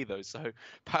the way though, so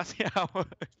Patiao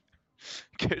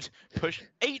could push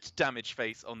 8 damage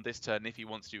face on this turn if he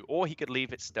wants to, or he could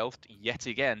leave it stealthed yet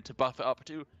again to buff it up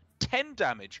to 10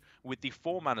 damage with the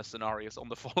 4-mana Cenarius on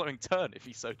the following turn if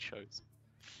he so chose.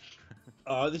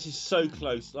 Oh, this is so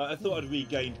close. Like, I thought I'd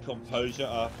regained composure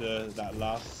after that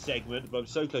last segment, but I'm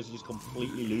so close to just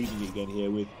completely losing it again here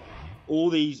with all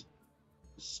these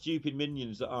stupid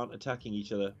minions that aren't attacking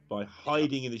each other by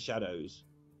hiding in the shadows.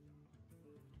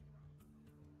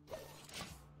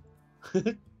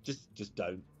 just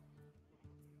don't.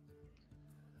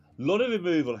 A lot of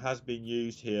removal has been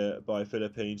used here by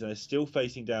Philippines, and they're still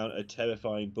facing down a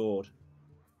terrifying board.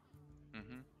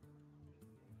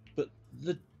 But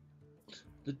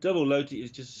the double Loti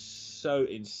is just so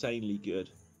insanely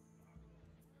good.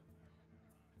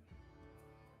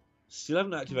 Still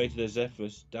haven't activated their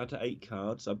Zephyrus, down to 8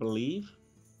 cards, I believe.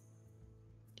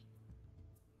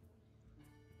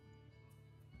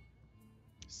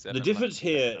 The difference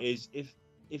here is if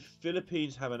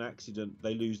Philippines have an accident,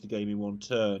 they lose the game in 1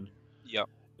 turn. Yep.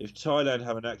 If Thailand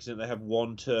have an accident, they have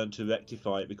 1 turn to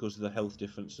rectify it because of the health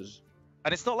differences.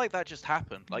 And it's not like that just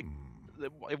happened. Like,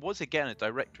 it was again a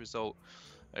direct result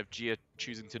of Gia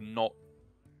choosing to not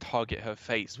target her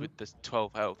face with this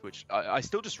 12 health, which I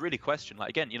still just really question. Like,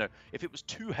 again, you know, if it was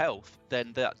 2 health,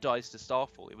 then that dies to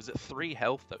Starfall. It was at 3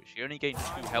 health though. She only gained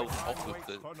 2 health off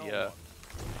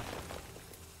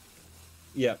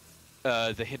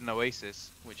of the Hidden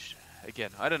Oasis, which again,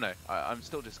 I don't know. I'm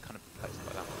still just kind of perplexed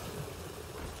by that one.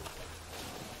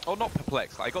 Oh, not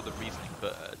perplexed. I got the reasoning,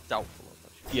 but doubtful of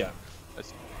that. Yeah.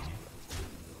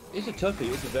 It's a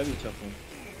toughie. It's a very tough one.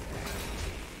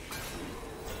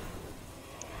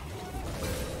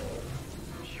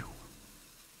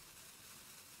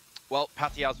 Well,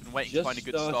 Patiao's been waiting to find a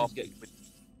good start.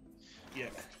 Yeah.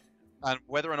 And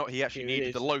whether or not he actually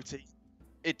needed the Loti,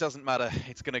 it doesn't matter.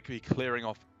 It's going to be clearing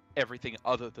off everything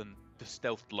other than the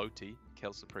stealthed Loti,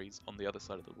 Kel Surprise, on the other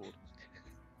side of the board.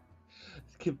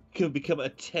 Could become a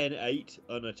 10-8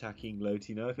 unattacking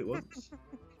Loti now if it wants.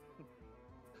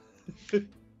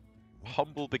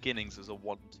 Humble beginnings as a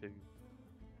 1-2.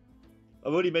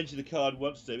 I've already mentioned the card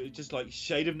once though. It's just like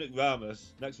Shade of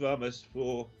Naxxramas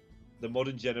for the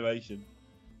modern generation.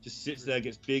 Just sits there,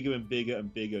 gets bigger and bigger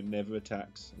and bigger, never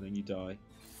attacks, and then you die.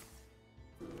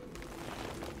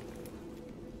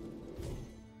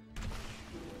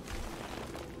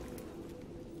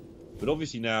 But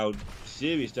obviously now,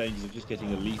 serious dangers of just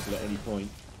getting a lethal at any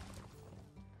point.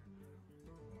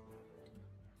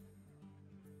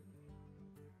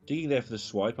 Digging there for the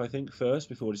swipe, I think, first,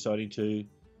 before deciding to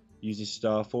use this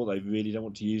Starfall they really don't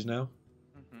want to use now.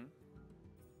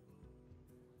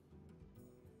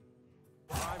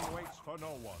 Time waits for no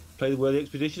one. Play the Worthy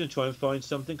Expedition and try and find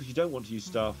something, because you don't want to use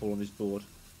Starfall on this board.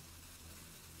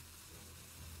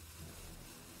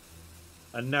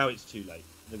 And now it's too late.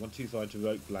 They've gone too far into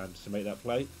rope land to make that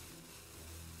play.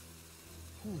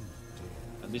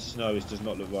 And this Scenarios does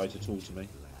not look right at all to me.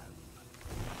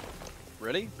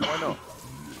 Really? Why not?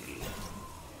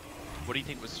 What do you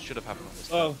think should have happened on this?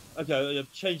 Oh, okay. I'm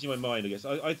changing my mind, I guess.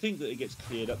 I think that it gets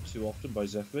cleared up too often by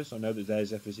Zephyrus. I know that their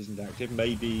Zephyrus isn't active.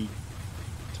 Maybe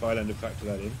Thailand have factored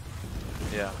that in.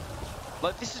 Yeah.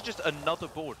 Like, this is just another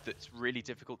board that's really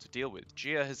difficult to deal with.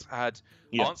 Gia has had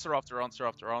answer after answer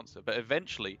after answer, but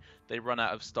eventually they run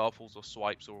out of Starfalls or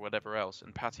Swipes or whatever else,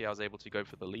 and Patiao's able to go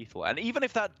for the lethal. And even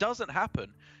if that doesn't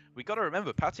happen, we got to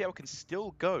remember, Patiao can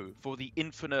still go for the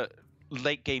infinite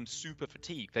late game super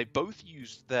fatigue. They both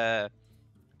used their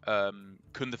Kun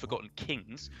the Forgotten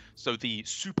Kings, so the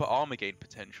super armor gain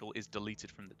potential is deleted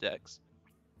from the decks.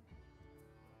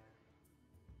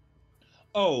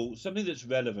 Oh, something that's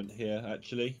relevant here,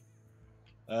 actually.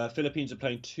 Philippines are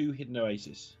playing 2 Hidden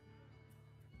Oasis.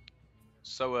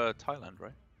 So, Thailand,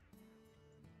 right?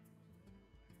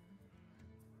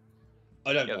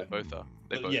 I don't know. They both are.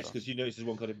 Yes, because you notice there's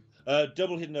one card.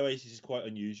 Double Hidden Oasis is quite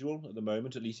unusual at the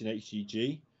moment, at least in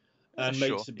HGG. And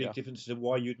makes a big difference to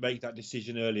why you'd make that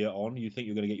decision earlier on. You think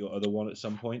you're going to get your other one at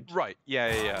some point. Right,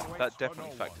 yeah. That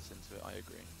definitely factors into it, I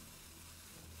agree.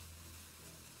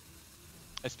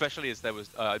 Especially as there was,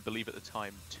 I believe at the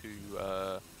time, 2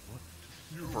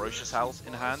 Ferocious Howls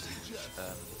in hand,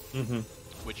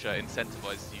 which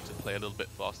incentivizes you to play a little bit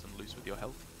fast and loose with your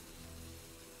health.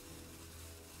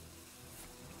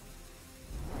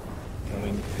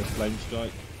 Going the Flame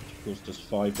Strike, which of course does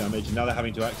 5 damage, and now they're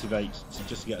having to activate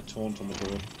just to get a taunt on the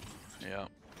board. Yeah.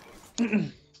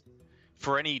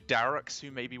 For any Darrocks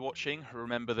who may be watching,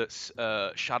 remember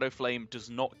that Shadow Flame does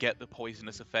not get the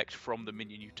poisonous effect from the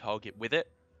minion you target with it,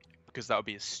 because that would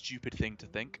be a stupid thing to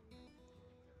think.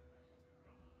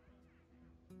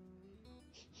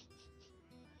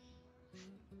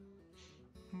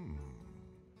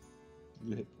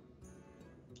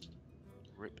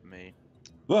 Rip me.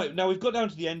 Right, now we've got down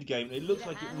to the end game, and it looks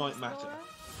like it might matter.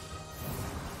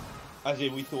 As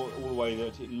in, we thought all the way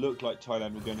that it looked like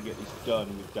Thailand were going to get this done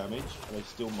with damage, and they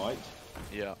still might.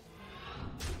 Yeah.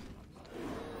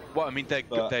 Well, I mean, they're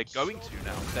going to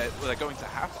now. They're going to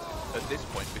have to at this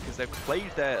point, because they've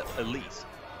played their Elise.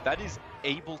 That is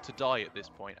able to die at this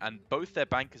point, and both their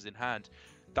bankers in hand.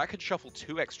 That could shuffle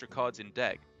 2 extra cards in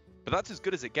deck, but that's as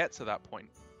good as it gets at that point.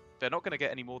 They're not going to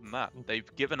get any more than that.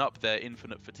 They've given up their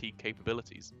infinite fatigue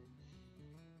capabilities.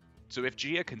 So if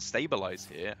Gia can stabilize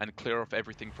here and clear off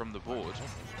everything from the board,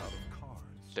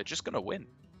 they're just going to win.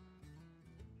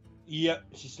 Yep,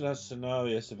 she still has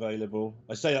Scenarios available.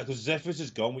 I say that because Zephyrus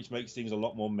is gone, which makes things a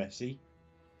lot more messy.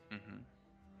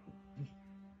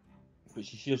 But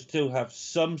she should still have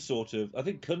some sort of... I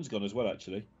think Kun's gone as well,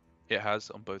 actually. It has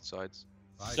on both sides.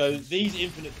 So these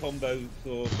infinite combo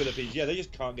for Philippines, yeah, they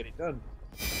just can't get it done.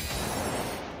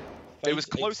 It was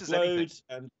close as anything.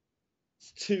 And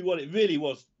 2-1. It really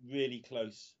was really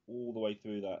close all the way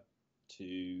through that.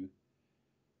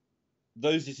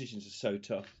 Those decisions are so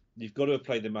tough. You've got to have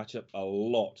played the matchup a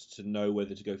lot to know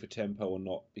whether to go for tempo or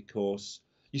not, because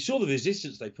you saw the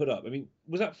resistance they put up. I mean,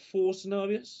 was that 4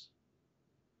 Scenarios?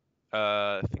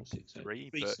 I think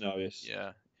 3 Scenarios.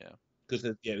 Yeah. Because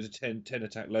it was a 10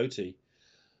 attack low T.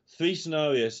 3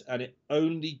 Scenarios, and it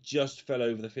only just fell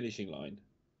over the finishing line.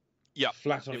 Yeah.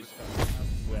 Flat on its back.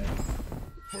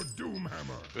 For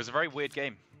Doomhammer. It was a very weird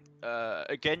game.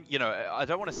 Again, you know, I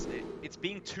don't want to say it's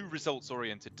being too results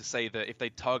oriented to say that if they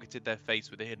targeted their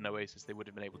face with a Hidden Oasis, they would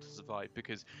have been able to survive,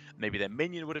 because maybe their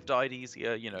minion would have died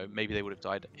easier. You know, maybe they would have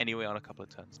died anyway on a couple of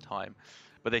turns' time.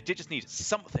 But they did just need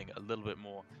something a little bit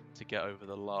more to get over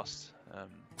the last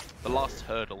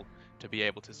hurdle to be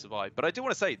able to survive. But I do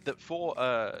want to say that for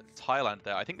Thailand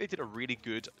there, I think they did a really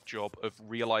good job of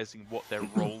realizing what their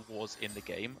role was in the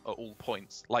game at all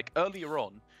points. Like earlier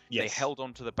on, they held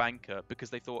on to the banker because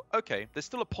they thought, okay, there's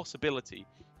still a possibility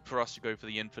for us to go for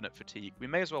the infinite fatigue. We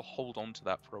may as well hold on to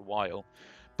that for a while.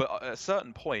 But at a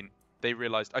certain point, they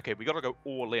realized, okay, we got to go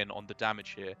all in on the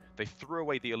damage here. They threw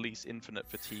away the Elise infinite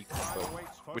fatigue combo,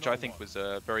 which I think was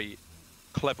a very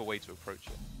clever way to approach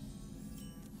it.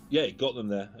 Yeah, it got them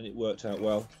there, and it worked out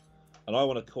well. And I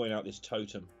want to coin out this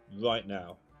totem right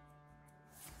now.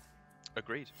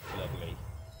 Agreed.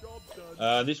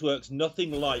 Lovely. This works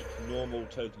nothing like normal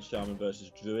Token Shaman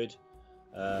versus Druid,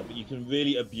 but you can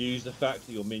really abuse the fact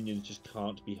that your minions just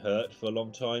can't be hurt for a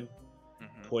long time.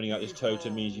 Pointing out this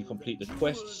totem means you complete the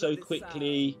quest so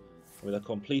quickly. With a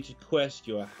completed quest,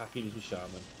 you're a happy little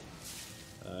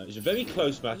shaman. It's a very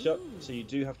close matchup, so you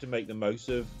do have to make the most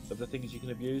of the things you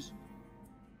can abuse.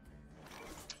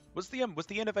 Was the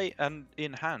Innovate and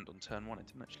in hand on turn 1? I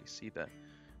didn't actually see that.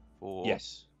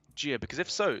 Yes. Gia? Because if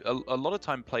so, a lot of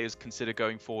time players consider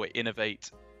going for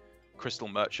Innovate Crystal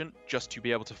Merchant just to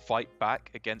be able to fight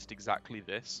back against exactly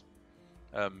this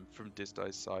from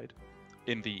Dizdai's side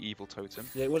in the Evil Totem.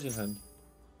 Yeah, it was in hand.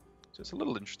 So it's a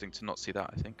little interesting to not see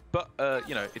that, I think. But,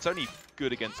 you know, it's only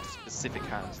good against specific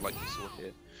hands like we saw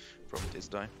here from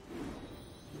Dizdai.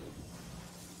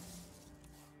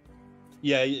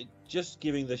 Yeah, just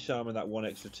giving the Shaman that one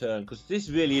extra turn, because this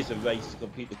really is a race to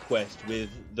complete the quest with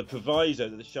the proviso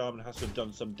that the Shaman has to have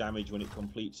done some damage when it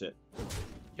completes it.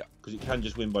 Yeah. Because it can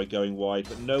just win by going wide,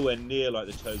 but nowhere near like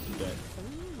the token deck.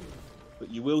 But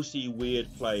you will see weird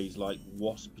plays like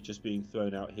Wasp just being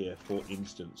thrown out here, for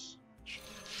instance.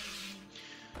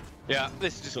 Yeah,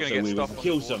 this is just going So to we get will stuff on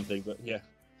kill the board. something, but yeah.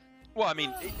 Well, I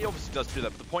mean, it obviously does do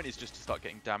that, but the point is just to start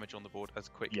getting damage on the board as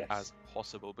quick as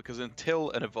possible, because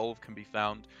until an evolve can be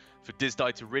found for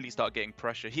Dizdai to really start getting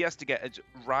pressure, he has to get as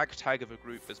ragtag of a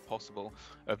group as possible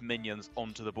of minions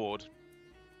onto the board.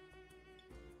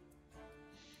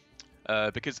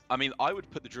 Because, I mean, I would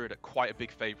put the Druid at quite a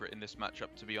big favourite in this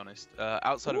matchup, to be honest.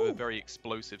 Outside of a very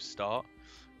explosive start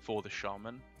for the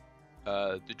Shaman,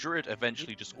 the Druid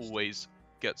eventually just always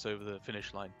gets over the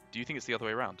finish line. Do you think it's the other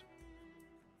way around?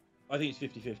 I think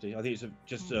it's 50-50. I think it's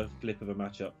just a flip of a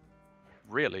matchup.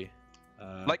 Really?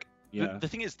 Like, yeah. the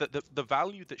thing is that the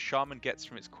value that Shaman gets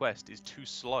from its quest is too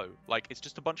slow. Like, it's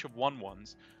just a bunch of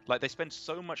 1/1s. Like, they spend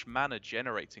so much mana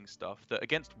generating stuff that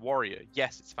against Warrior,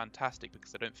 yes, it's fantastic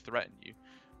because they don't threaten you.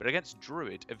 But against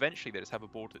Druid, eventually they just have a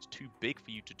board that's too big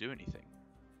for you to do anything.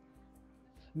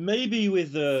 Maybe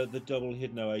with the double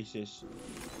hidden Oasis,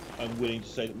 I'm willing to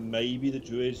say that maybe the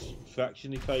Druid's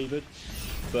fractionally favoured.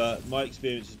 But my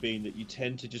experience has been that you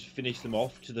tend to just finish them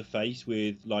off to the face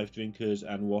with Life Drinkers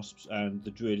and Wasps, and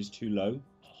the Druid is too low.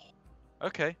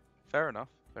 Okay, fair enough,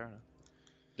 fair enough.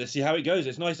 Let's see how it goes.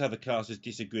 It's nice to have the casters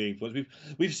disagreeing.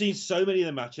 We've seen so many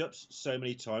of the matchups, so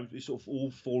many times. We've sort of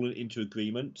all fallen into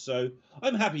agreement. So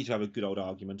I'm happy to have a good old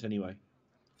argument anyway.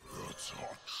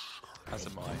 As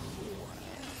am I.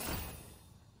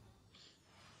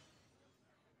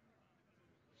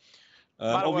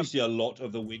 Obviously, a lot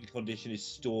of the win condition is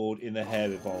stored in the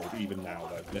hair evolve, even now,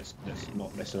 though. Let's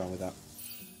not mess around with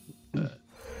that.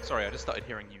 Sorry, I just started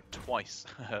hearing you twice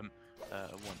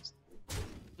once.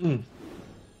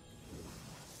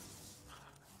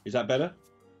 Is that better?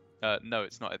 No,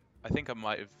 it's not. I think you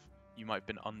might have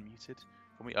been unmuted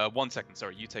for me. 1 second,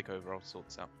 sorry, you take over, I'll sort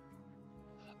this out.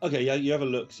 Okay, yeah, you have a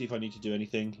look, see if I need to do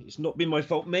anything. It's not been my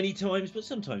fault many times, but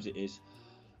sometimes it is.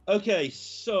 Okay,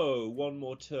 so one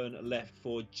more turn left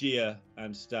for Gia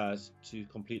and Staz to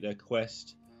complete their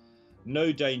quest.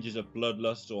 No dangers of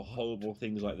bloodlust or horrible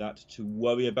things like that to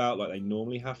worry about like they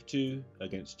normally have to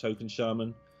against Token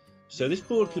Shaman. So this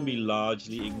board can be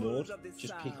largely ignored.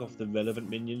 Just pick off the relevant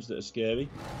minions that are scary.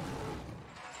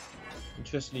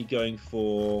 Interestingly, going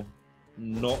for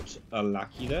not a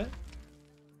Lackey there.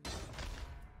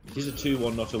 It is a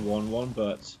 2/1, not a 1/1,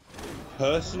 but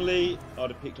personally,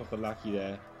 I'd have picked off the Lackey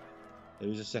there. There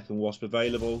is a second Wasp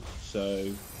available,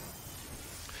 so...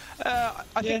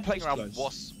 I think playing around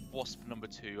Wasp number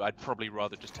 2, I'd probably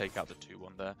rather just take out the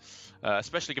 2/1 there.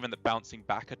 Especially given that bouncing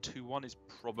back a 2/1 is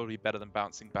probably better than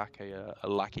bouncing back a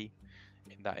Lackey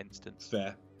in that instance.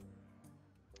 Fair.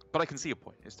 But I can see your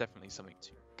point. It's definitely something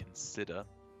to consider.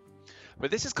 But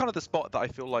this is kind of the spot that I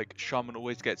feel like Shaman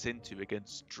always gets into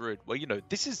against Druid, where, you know,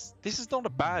 this is not a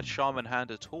bad Shaman hand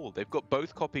at all. They've got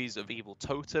both copies of Evil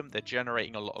Totem, they're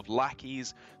generating a lot of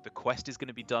lackeys, the quest is going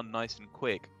to be done nice and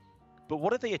quick. But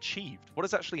what have they achieved? What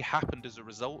has actually happened as a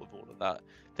result of all of that?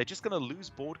 They're just going to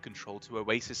lose board control to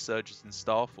Oasis Surges and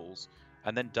Starfalls,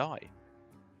 and then die.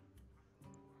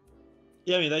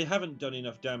 Yeah, I mean, they haven't done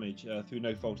enough damage through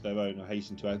no fault of their own, I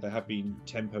hasten to add. They have been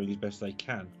tempoing as best they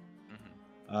can.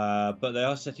 But they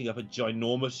are setting up a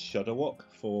ginormous Shudderwock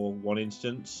for one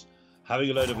instance. Having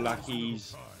a load of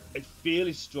lackeys, I feel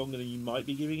is stronger than you might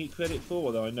be giving it credit for,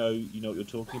 although I know you know what you're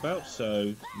talking about,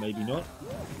 so maybe not.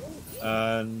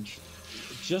 And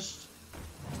just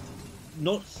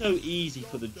not so easy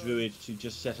for the Druid to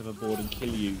just set up a board and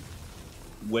kill you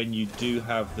when you do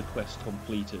have the quest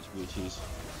completed, which is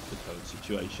the current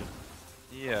situation.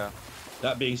 Yeah.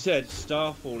 That being said,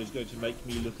 Starfall is going to make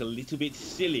me look a little bit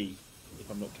silly if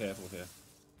I'm not careful here.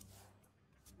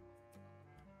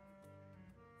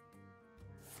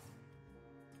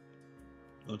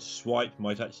 Or swipe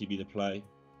might actually be the play.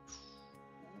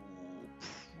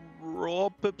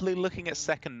 Probably looking at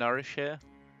second Nourish here.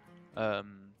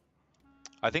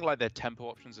 I think like their tempo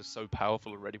options are so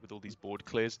powerful already with all these board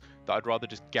clears that I'd rather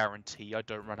just guarantee I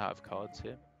don't run out of cards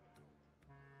here.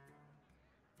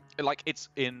 Like, it's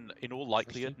in all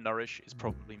likelihood, Nourish is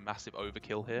probably massive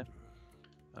overkill here.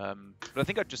 But I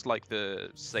think I'd just like the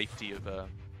safety of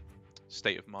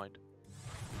state of mind.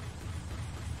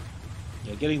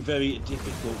 Yeah, getting very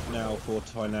difficult now for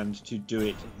Thailand to do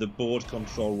it the board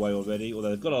control way already,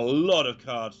 although they've got a lot of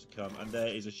cards to come, and there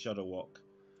is a Shudder Walk.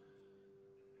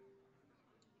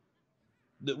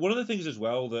 One of the things as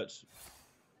well that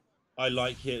I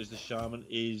like here as the Shaman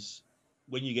is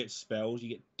when you get spells, you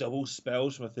get double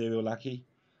spells from Ethereal Lackey.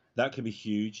 That can be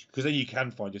huge, because then you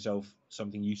can find yourself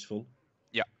something useful.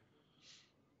 Yeah.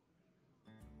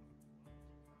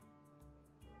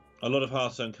 A lot of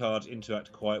Hearthstone cards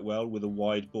interact quite well with a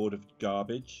wide board of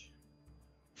garbage.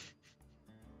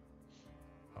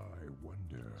 I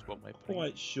wonder. That's one way of Not putting it.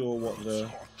 quite sure what the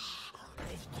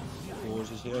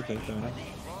cause is here. Okay, fair enough.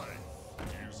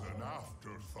 Is an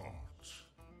afterthought.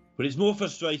 But it's more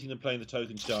frustrating than playing the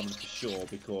Token Shaman for sure,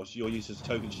 because you're used as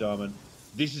Token Shaman.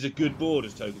 This is a good board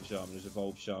as Token Shaman, as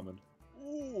Evolved Shaman.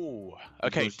 Ooh.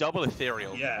 Okay, Because- double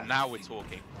ethereal. Yeah. Now we're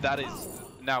talking. That is.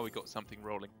 Now we got something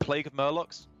rolling. Plague of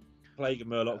Murlocs. Plague of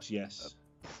Murlocs, yes.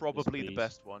 Probably Yes, the please.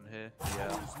 best one here. Yeah.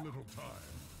 There's little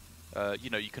time. You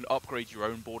know, you can upgrade your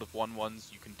own board of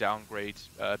 1/1s. You can downgrade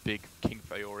big King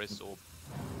Phaoris or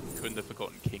Couldn't Have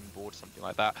Forgotten King board, something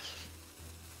like that.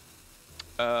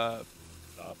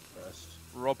 First.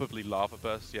 Probably Lava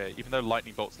Burst, yeah. Even though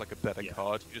Lightning Bolt's like a better Yeah.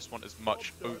 card, you just want as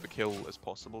much overkill as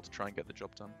possible to try and get the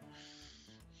job done.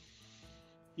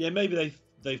 Yeah, maybe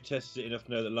they've tested it enough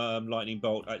to know that Lightning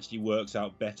Bolt actually works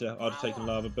out better. I'd have taken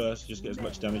Lava Burst, just get as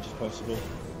much damage as possible.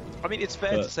 I mean, it's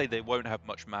fair to But- say they won't have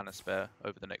much mana spare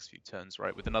over the next few turns,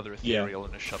 right? With another Ethereal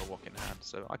and a Shuttlewalk in hand,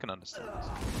 so I can understand this.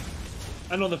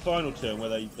 And on the final turn, where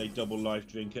they double Life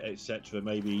Drinker, etc.,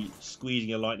 maybe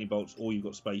squeezing a Lightning Bolt's all you've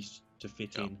got space to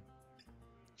fit Yeah. in.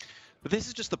 But this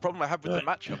is just the problem I have with the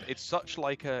Right. matchup. It's such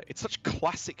it's such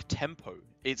classic tempo.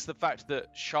 It's the fact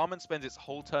that Shaman spends its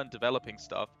whole turn developing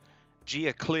stuff,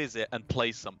 Gia clears it and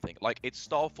plays something. Like it's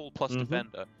Starfall plus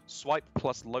Defender, Swipe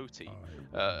plus Loti,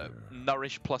 I wonder.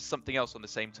 Nourish plus something else on the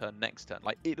same turn next turn.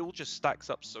 Like it all just stacks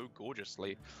up so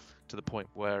gorgeously to the point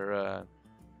where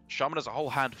Shaman has a whole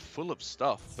hand full of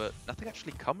stuff, but nothing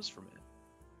actually comes from it.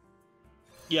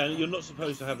 Yeah, you're not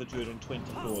supposed to have the Druid on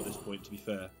 24 at this point, to be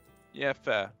fair. Yeah,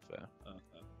 fair.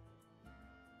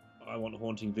 I want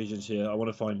Haunting Visions here. I want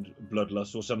to find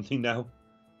Bloodlust or something now.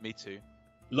 Me too.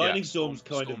 Lightning Yeah, Storm's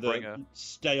kind of the Stormbringer.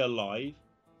 stay alive,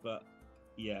 but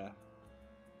yeah.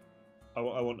 I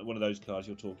want one of those cards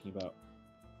you're talking about.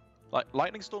 Like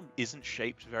Lightning Storm isn't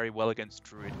shaped very well against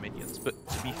Druid minions, but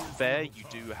to be fair, you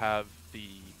do have the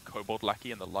Kobold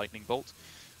Lackey and the Lightning Bolt,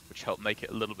 which help make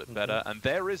it a little bit better. And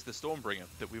there is the Stormbringer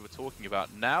that we were talking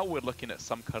about. Now we're looking at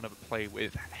some kind of a play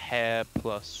with Hair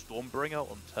plus Stormbringer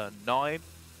on turn 9,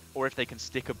 or if they can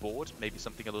stick a board, maybe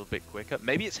something a little bit quicker.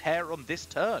 Maybe it's Hair on this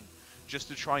turn, just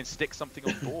to try and stick something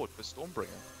on board for Stormbringer.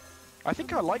 I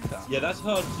think I like that. Yeah, that's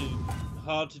hard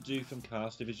to do from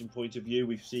cast division point of view.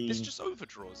 We've seen This just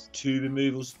overdraws. 2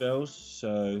 removal spells,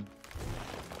 so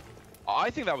I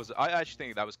actually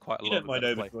think that was quite a you lot don't of mind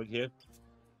better play. overdrawing here.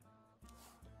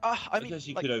 I mean, guess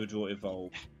you like, could overdraw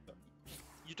Evolve.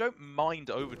 you don't mind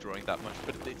overdrawing that much,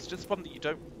 but it's just one that you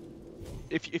don't.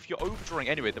 If you're overdrawing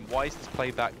anyway, then why is this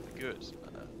play that good?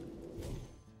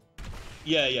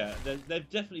 Yeah. There've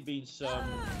definitely been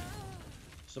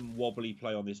some wobbly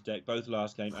play on this deck, both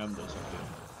last game and this.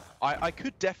 I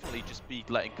could definitely just be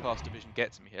letting Cast Division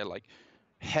get to me here. Like,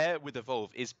 Hair with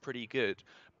Evolve is pretty good,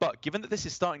 but given that this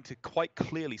is starting to quite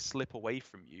clearly slip away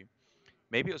from you,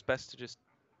 maybe it was best to just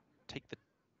take the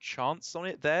chance on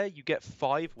it there. You get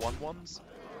 5 1/1s,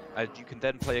 and you can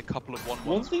then play a couple of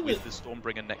 1/1s thing with that- the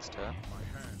Stormbringer next turn.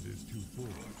 My hand is too full.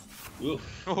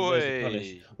 Oof, there's the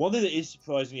punish. Oi. One thing that is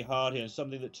surprisingly hard here, and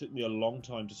something that took me a long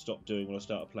time to stop doing when I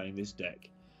started playing this deck,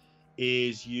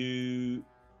 is you...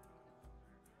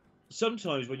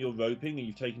 Sometimes when you're roping and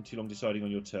you've taken too long deciding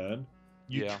on your turn,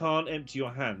 you Yeah. can't empty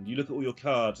your hand. You look at all your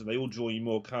cards and they all draw you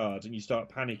more cards and you start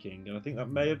panicking. And I think that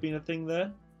may have been a thing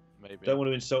there. Maybe. Don't want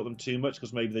to insult them too much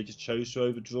because maybe they just chose to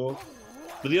overdraw.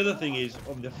 But the other thing is,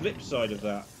 on the flip side of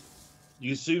that, you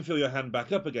can soon fill your hand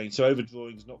back up again. So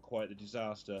overdrawing is not quite the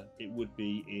disaster it would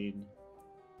be in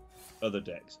other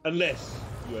decks. Unless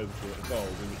you overdraw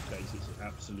Evolve, in which case it's an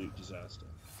absolute disaster.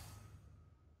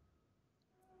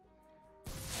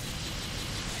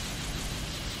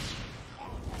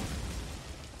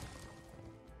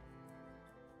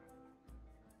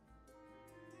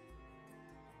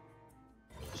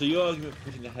 So your argument for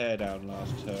putting the Hair down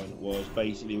last turn was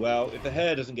basically, well, if the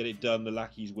Hair doesn't get it done, the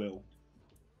lackeys will.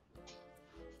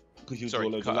 Because you draw Sorry,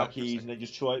 loads cut of out for a lackeys second. and they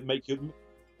just try to make you...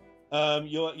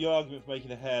 your argument for making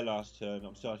the Hair last turn,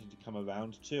 I'm starting to come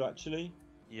around to, actually.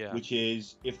 Yeah. Which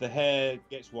is, if the hare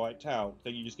gets wiped out,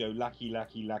 then you just go lackey,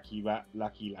 lackey, lackey, rat,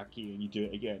 lackey, lackey, and you do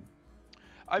it again.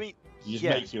 I mean, You just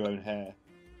yeah. make your own hare.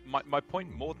 My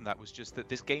point more than that was just that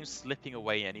this game's slipping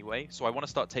away anyway, so I want to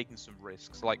start taking some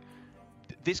risks. Like,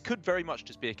 this could very much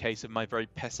just be a case of my very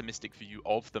pessimistic view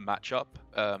of the matchup.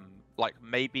 Like,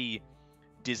 maybe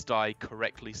Dizdai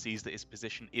correctly sees that his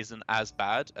position isn't as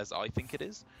bad as I think it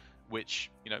is, which,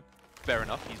 you know, fair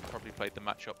enough. He's probably played the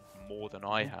matchup more than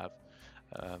I have.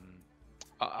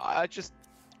 I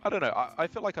don't know. I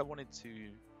feel like I wanted to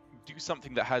do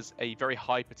something that has a very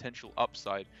high potential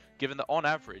upside, given that on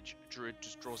average, Druid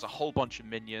just draws a whole bunch of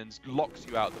minions, locks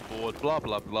you out the board, blah,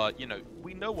 blah, blah. You know,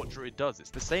 we know what Druid does.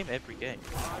 It's the same every game.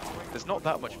 There's not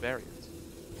that much variance.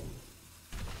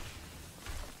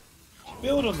 To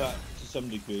build on that to some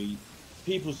degree,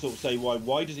 people sort of say,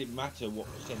 why does it matter what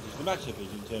percentage the matchup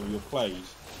is in terms of your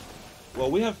plays? Well,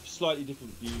 we have slightly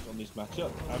different views on this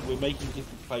matchup, and we're making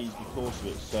different plays because of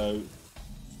it, so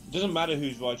it doesn't matter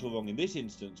who's right or wrong in this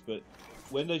instance, but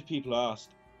when those people ask,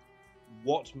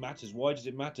 what matters, why does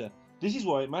it matter? This is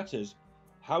why it matters.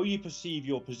 How you perceive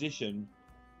your position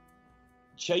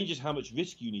changes how much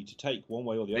risk you need to take one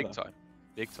way or the other. Big time.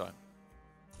 Big time.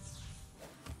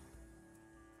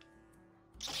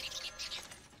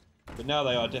 But now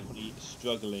they are definitely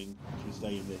struggling to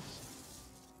stay in this.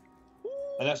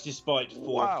 And that's despite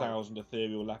 4,000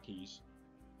 ethereal lackeys.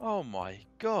 Oh my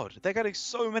god, they're getting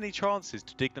so many chances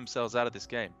to dig themselves out of this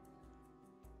game.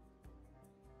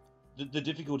 The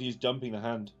difficulty is dumping the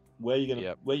hand. Where are you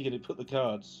gonna put the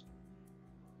cards?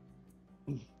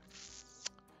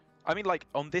 I mean, like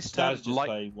on this turn, Dad's just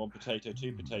playing 1 potato,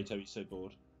 2 potato. He's so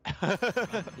bored. He knows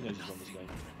he's on this game.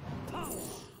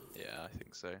 Yeah, I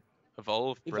think so.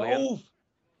 Evolve, brilliant. Evolve!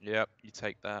 Yep, you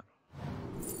take that.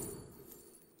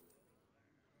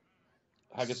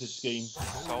 Haggis' scheme.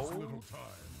 Soul?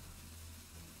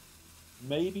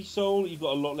 Maybe Soul. You've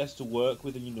got a lot less to work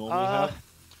with than you normally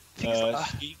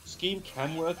have. Scheme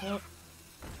can work out.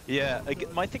 Yeah,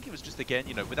 my thinking was just, again,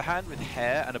 you know, with a hand with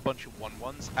Hair and a bunch of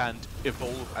 1/1s and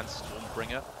Evolve and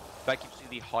Stormbringer, that gives you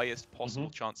the highest possible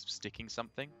chance of sticking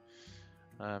something.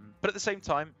 But at the same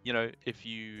time, you know, if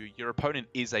your opponent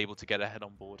is able to get ahead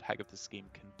on board, Haggis' scheme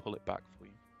can pull it back for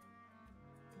you.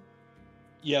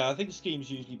 Yeah, I think Scheme's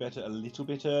usually better a little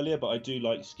bit earlier, but I do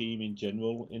like Scheme in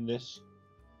general in this.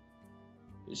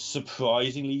 It's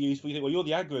surprisingly useful. You think, well, you're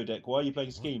the aggro deck, why are you playing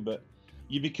Scheme? But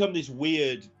you become this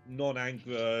weird,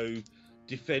 non-aggro,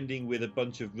 defending with a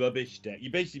bunch of rubbish deck. You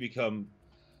basically become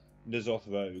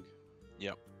N'Zoth Rogue.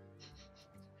 Yep.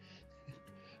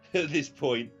 At this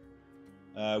point,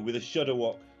 with a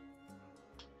Shudderwock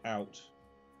out.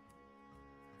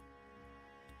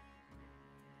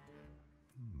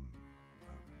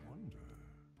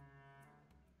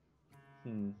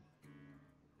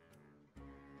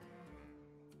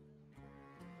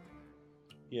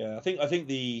 Yeah, I think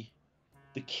the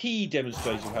key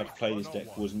demonstration of how to play this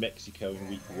deck was Mexico in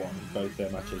week 1 in both their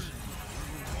matches.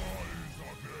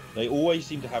 They always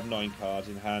seem to have 9 cards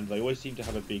in hand. They always seem to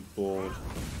have a big board.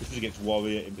 This was against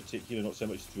Warrior in particular, not so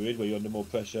much Druid, where you're under more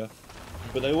pressure.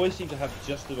 But they always seem to have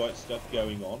just the right stuff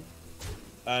going on.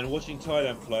 And watching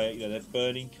Thailand play, you know, they're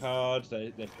burning cards,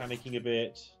 they're panicking a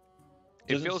bit.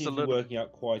 Doesn't seem to be working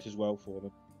out quite as well for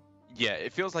them. Yeah,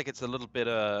 it feels like it's a little bit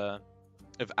of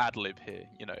ad-lib here.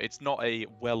 You know, it's not a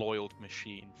well-oiled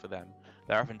machine for them.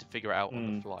 They're having to figure it out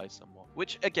on the fly somewhat.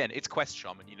 Which, again, it's Quest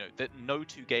Shaman, you know, that no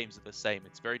 2 games are the same.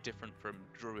 It's very different from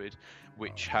Druid,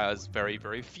 which has very,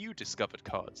 very few discovered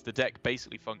cards. The deck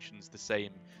basically functions the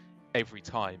same every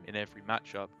time in every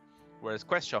matchup. Whereas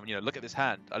Quest Shaman, you know, look at this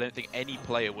hand. I don't think any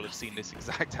player will have seen this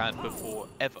exact hand before,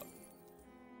 ever.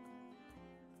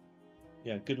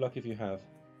 Yeah, good luck if you have.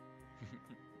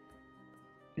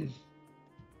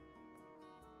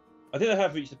 I think I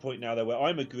have reached the point now, though, where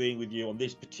I'm agreeing with you on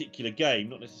this particular game,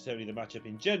 not necessarily the matchup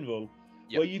in general,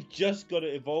 where you've just got to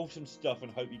evolve some stuff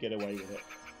and hope you get away with it.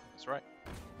 That's right.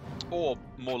 Or,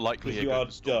 more likely, you are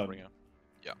done.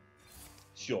 Yeah.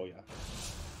 Sure, yeah.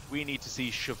 We need to see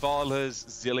Shavalas,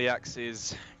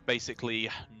 Ziliaxes, basically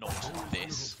not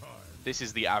this. This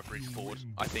is the average board,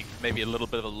 I think. Maybe a little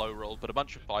bit of a low roll, but a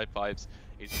bunch of 5/5s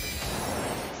is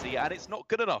pretty see, and it's not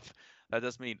good enough. That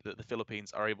does mean that the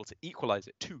Philippines are able to equalize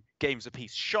it 2 games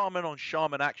apiece. Shaman on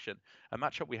Shaman action. A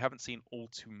matchup we haven't seen all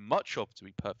too much of, to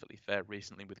be perfectly fair,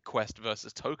 recently with Quest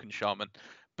versus Token Shaman.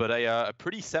 But a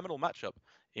pretty seminal matchup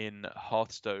in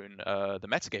Hearthstone, the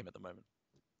metagame at the moment.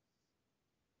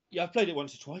 Yeah, I've played it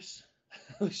once or twice.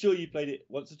 I'm sure you played it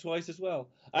once or twice as well.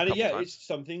 And yeah, it's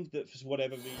something that for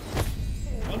whatever reason,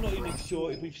 I'm not even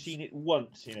sure if we've seen it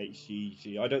once in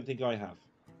HGG. I don't think I have.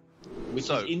 Which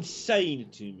is insane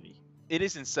to me. it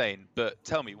is insane. But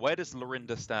tell me, where does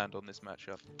Lorinda stand on this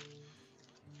matchup?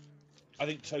 I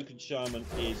think Token Shaman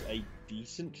is a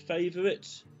decent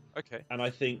favourite. Okay. And I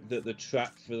think that the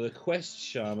trap for the Quest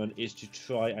Shaman is to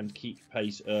try and keep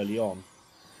pace early on.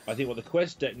 I think what the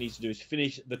Quest deck needs to do is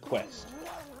finish the quest.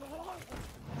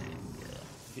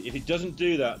 If it doesn't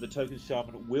do that, the Token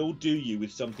Shaman will do you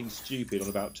with something stupid on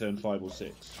about turn 5 or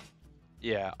 6.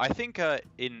 Yeah, I think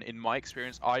in my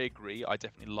experience, I agree. I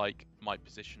definitely like my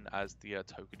position as the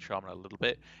Token Shaman a little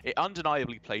bit. It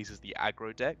undeniably plays as the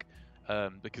aggro deck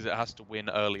because it has to win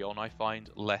early on, I find,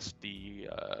 lest the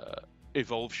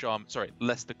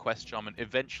lest the Quest Shaman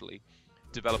eventually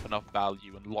develop enough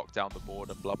value and lock down the board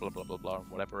and blah blah blah blah blah and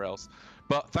whatever else.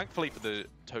 But thankfully for the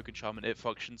Token Shaman, it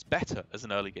functions better as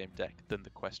an early game deck than the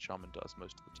Quest Shaman does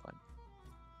most of the time.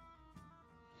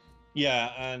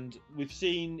 Yeah, and we've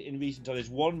seen in recent times, there's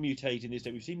one mutate in this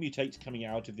deck. We've seen mutates coming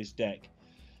out of this deck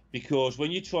because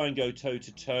when you try and go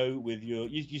toe-to-toe with your...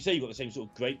 You say you've got the same sort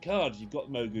of great cards. You've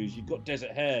got Mogus, you've got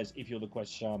Desert Hares if you're the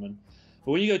Quest Shaman.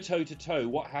 But when you go toe-to-toe,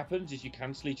 what happens is you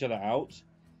cancel each other out,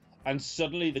 and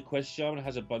suddenly the Quest Shaman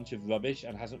has a bunch of rubbish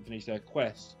and hasn't finished their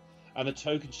quest. And the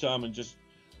Token Shaman just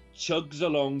chugs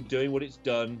along, doing what it's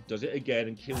done, does it again,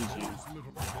 and kills you.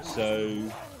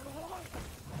 So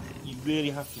you really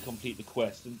have to complete the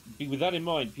quest. And with that in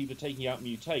mind, people are taking out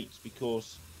mutates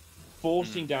because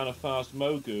forcing down a fast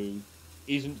Mogu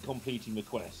isn't completing the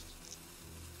quest.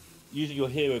 Using your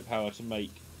hero power to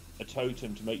make a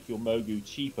totem to make your Mogu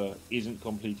cheaper isn't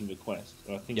completing the quest.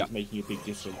 And I think it's making a big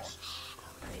difference.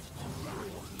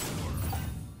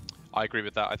 I agree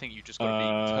with that. I think you just got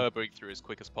to be turboing through as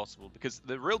quick as possible because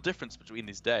the real difference between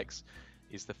these decks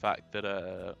is the fact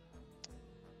that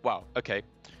wow, okay.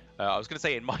 I was going to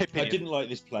say, in my opinion... I didn't like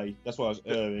this play. That's why I was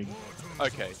erring.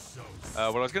 Okay.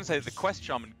 Well, I was going to say the Quest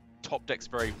Shaman top decks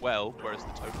very well, whereas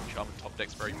the Token Shaman top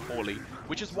decks very poorly,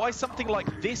 which is why something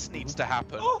like this needs to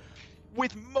happen.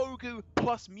 With Mogu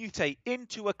plus Mutate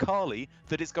into a Kali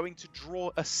that is going to draw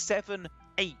a 7-8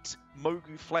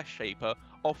 Mogu Flesh Shaper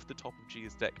off the top of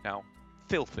Gia's deck now.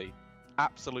 Filthy.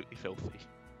 Absolutely filthy.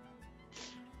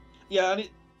 Yeah, and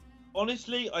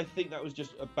honestly, I think that was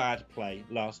just a bad play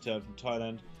last turn from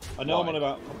Thailand. I know I'm on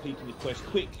about completing the quest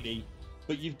quickly,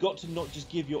 but you've got to not just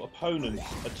give your opponents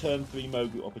a turn 3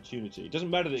 Mogu opportunity. It doesn't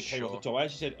matter that it came off the top. I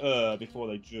actually said before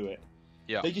they drew it.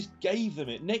 Yeah. They just gave them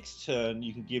it. Next turn,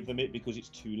 you can give them it because it's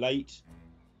too late.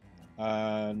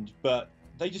 But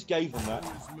they just gave them that.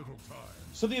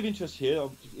 Something of interest here,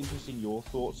 I'm interested in your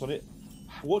thoughts on it.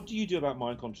 What do you do about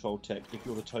mind control tech if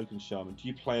you're the Token Shaman? Do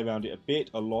you play around it a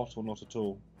bit, a lot, or not at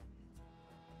all?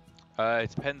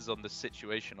 It depends on the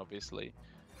situation, obviously.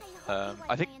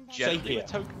 I think generally with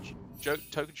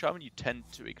Token Shaman, you tend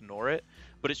to ignore it,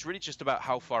 but it's really just about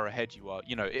how far ahead you are.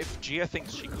 You know, if Gia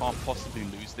thinks she can't possibly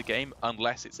lose the game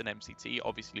unless it's an MCT,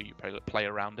 obviously you play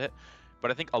around it.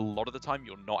 But I think a lot of the time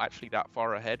you're not actually that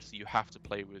far ahead, so you have to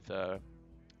play with a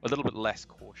little bit less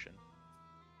caution.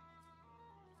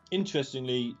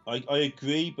 Interestingly, I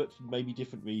agree, but for maybe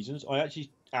different reasons. I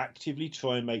actually actively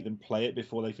try and make them play it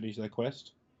before they finish their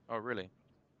quest. Oh, really?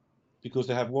 Because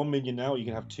they have 1 minion now, you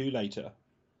can have 2 later.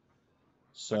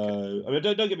 So, I mean,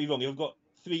 don't get me wrong. If I've got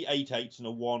 3 8/8s and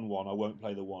a 1/1, I won't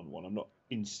play the 1/1. I'm not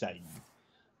insane.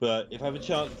 But if I have a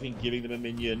chance between giving them a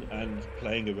minion and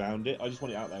playing around it, I just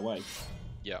want it out their way.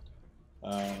 Yeah.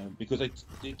 Because it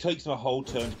takes them a whole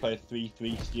turn to play a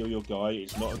 3/3, steal your guy.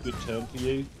 It's not a good turn for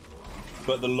you.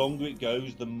 But the longer it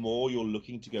goes, the more you're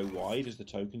looking to go wide as the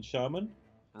Token Shaman.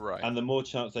 Right. And the more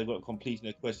chance they've got of completing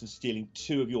their quest and stealing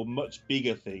 2 of your much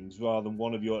bigger things rather than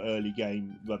 1 of your early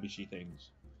game rubbishy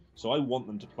things. So I want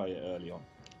them to play it early on.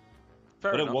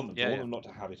 Fair I don't enough. want them to. I want them not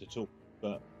to have it at all.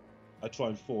 But I try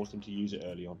and force them to use it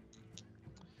early on.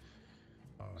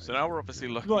 So now we're obviously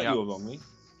looking right, at you were wrong, Lee.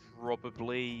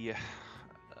 Probably...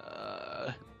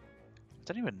 I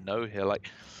don't even know here. Like,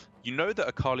 you know that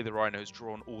Akali the Rhino has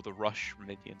drawn all the rush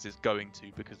minions is going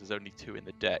to because there's only 2 in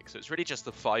the deck. So it's really just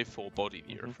the 5/4 body that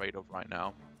you're afraid of right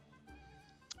now.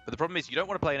 But the problem is you don't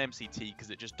want to play an MCT because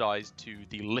it just dies to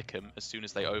the Lickham as soon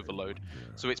as they overload.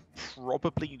 So it's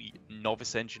probably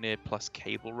Novice Engineer plus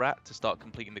Cable Rat to start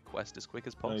completing the quest as quick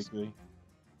as possible. I agree.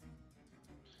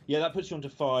 Yeah, that puts you onto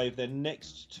 5. Then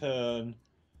next turn,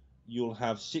 you'll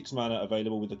have 6 mana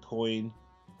available with a coin.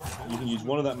 You can use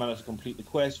 1 of that mana to complete the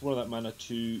quest, 1 of that mana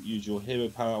to use your hero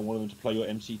power, and 1 of them to play your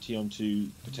MCT onto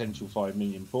potential 5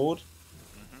 minion board.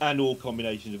 And all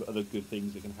combinations of other good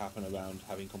things that can happen around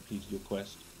having completed your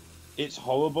quest. It's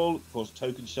horrible. Of course,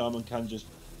 Token Shaman can just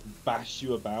bash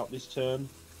you about this turn.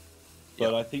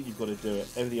 But I think you've got to do it.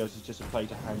 Everything else is just a play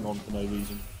to hang on for no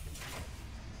reason.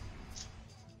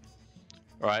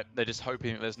 Right, they're just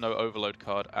hoping there's no overload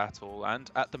card at all, and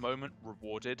at the moment,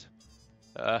 rewarded.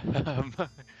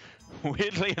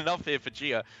 Weirdly enough here for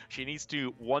Gia, she needs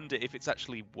to wonder if it's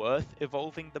actually worth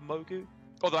evolving the Mogu.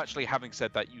 Although actually, having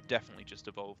said that, you definitely just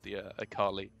evolved the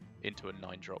Akali into a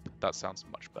 9-drop. That sounds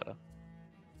much better.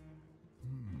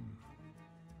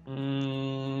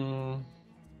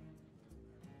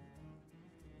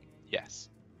 Yes.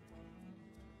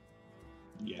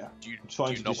 Yeah. Do you I'm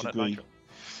trying to not want disagree.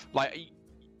 Like,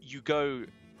 you go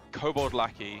Kobold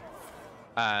Lackey,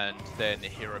 and then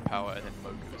Hero Power, and then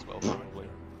Mogu as well, probably.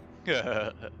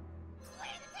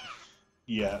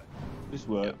 Yeah, this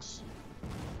works.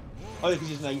 Oh, yeah, because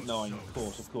he's an 8-9. Of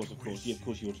course. Yeah, of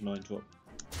course you want a 9-drop.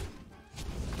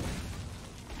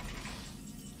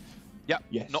 Yeah,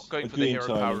 Yes, not going for the Hero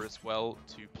Power as well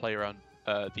to play around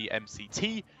the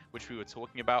MCT, which we were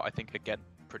talking about. I think, again,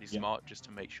 pretty smart, just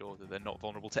to make sure that they're not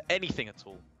vulnerable to anything at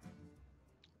all.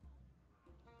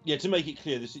 Yeah, to make it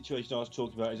clear, the situation I was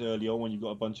talking about is early on when you've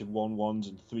got a bunch of 1-1s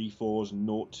and 3-4s and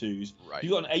 0-2s. Right. If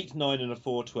you've got an 8-9 and a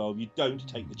 4-12, you don't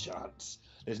take the chance.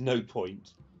 There's no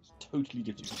point. It's a totally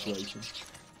different situation.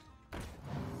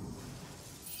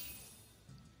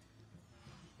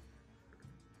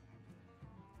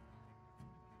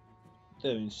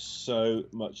 They're in so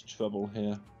much trouble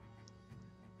here.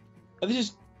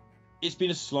 And it's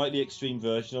been a slightly extreme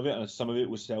version of it, and some of it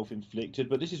was self-inflicted,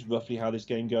 but this is roughly how this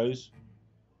game goes.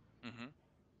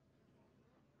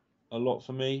 A lot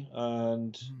for me,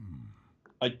 and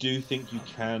I do think you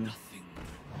can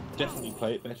definitely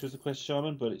play it better as a Quest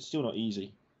Shaman, but it's still not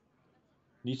easy.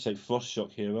 You need to take Frost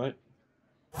Shock here, right?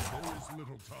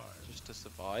 Just to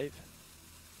survive?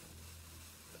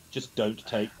 Just don't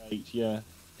take 8, yeah.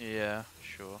 Yeah,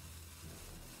 sure.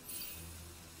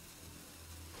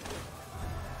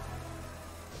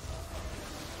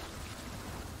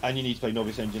 And you need to play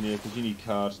Novice Engineer because you need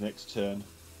cards next turn.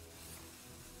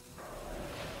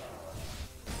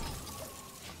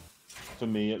 For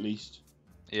me, at least.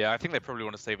 Yeah, I think they probably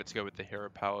want to save it to go with the Hero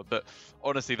Power, but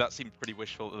honestly, that seemed pretty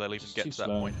wishful that they'll even get to that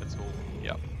point at all.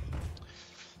 Yeah.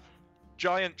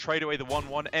 Giant trade away the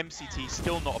 1-1. MCT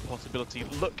still not a possibility.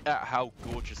 Look at how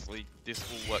gorgeously this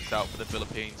all works out for the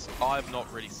Philippines. I'm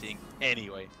not really seeing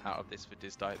any way out of this for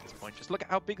Dizdai at this point. Just look at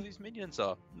how big these minions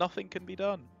are. Nothing can be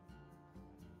done.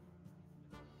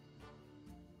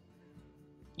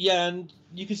 Yeah, and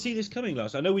you can see this coming,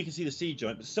 Lars. I know we can see the Sea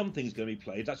Giant, but something's going to be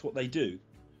played. That's what they do.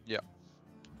 Yeah.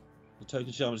 The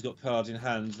Token Shaman's got cards in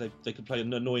hands. They could play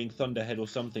an annoying Thunderhead or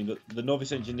something, but the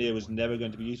Novice Engineer was never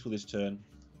going to be useful this turn.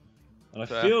 And I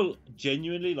feel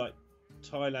genuinely like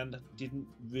Thailand didn't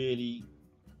really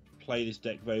play this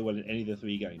deck very well in any of the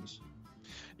 3 games.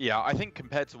 Yeah, I think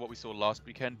compared to what we saw last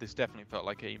weekend, this definitely felt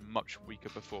like a much weaker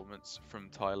performance from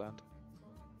Thailand.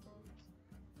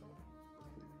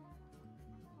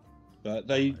 But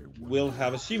they will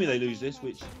have, assuming they lose this,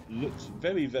 which looks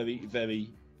very, very,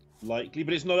 very likely,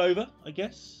 but it's not over, I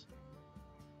guess.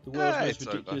 The world's most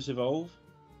ridiculous evolve.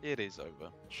 It is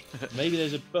over. Maybe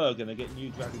there's a bug and they get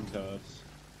new dragon cards.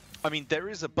 I mean, there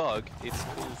is a bug. It's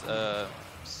called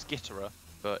Skitterer,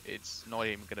 but it's not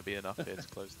even going to be enough here to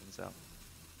close things out.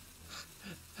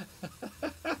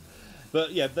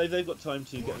 But yeah, they've got time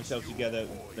to get themselves together.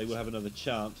 They will have another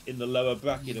chance in the lower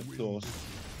bracket, of course.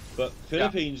 But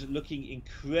Philippines looking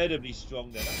incredibly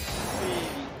strong there. That's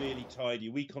really, really tidy.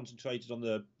 We concentrated on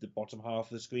the bottom half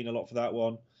of the screen a lot for that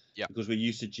one. Yeah. Because we're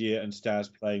used to Gia and Staz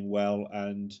playing well,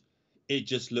 and it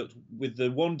just looked, with the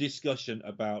one discussion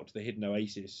about the hidden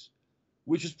Oasis,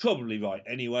 which was probably right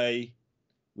anyway,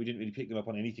 we didn't really pick them up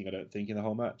on anything, I don't think, in the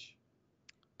whole match.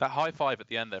 That high five at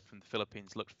the end there from the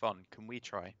Philippines looked fun. Can we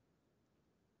try?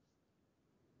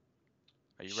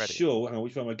 Are you ready? Sure. Hang on,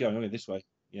 which way am I going? I'm going this way.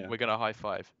 Yeah. We're going to high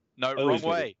five. No, Always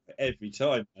wrong way. Every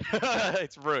time.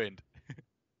 It's ruined.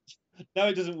 No,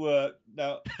 it doesn't work.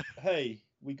 Now, hey,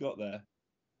 we got there.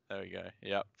 There we go.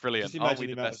 Yeah, brilliant. Just imagine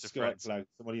the amount best of of friends? flag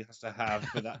somebody has to have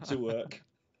for that to work.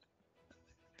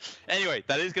 Anyway,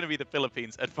 that is going to be the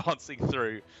Philippines advancing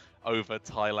through over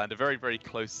Thailand. A very, very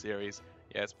close series.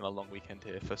 Yeah, it's been a long weekend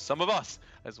here for some of us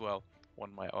as well,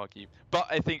 one might argue. But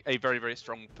I think a very, very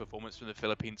strong performance from the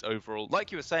Philippines overall.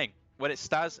 Like you were saying, when it's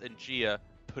Staz and Gia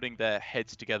putting their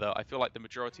heads together, I feel like the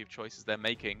majority of choices they're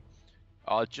making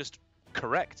are just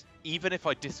correct. Even if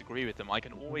I disagree with them, I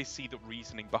can always see the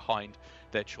reasoning behind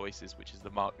their choices, which is the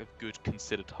mark of good,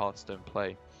 considered Hearthstone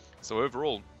play. So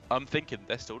overall, I'm thinking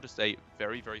they're still just a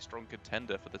very, very strong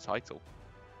contender for the title.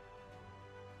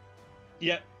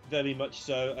 Yeah, very much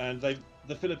so. And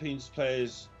the Philippines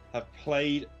players have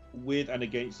played with and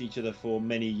against each other for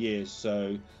many years,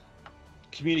 so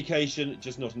communication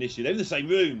just not an issue. They're in the same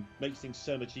room, makes things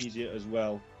so much easier as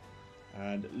well.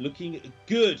 and looking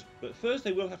good. But first,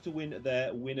 they will have to win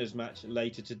their winners match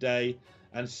later today.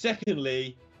 And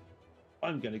secondly,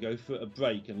 I'm going to go for a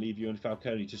break and leave you and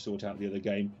Falcone to sort out the other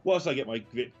game whilst I get my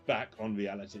grip back on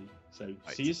reality. So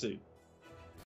see you soon.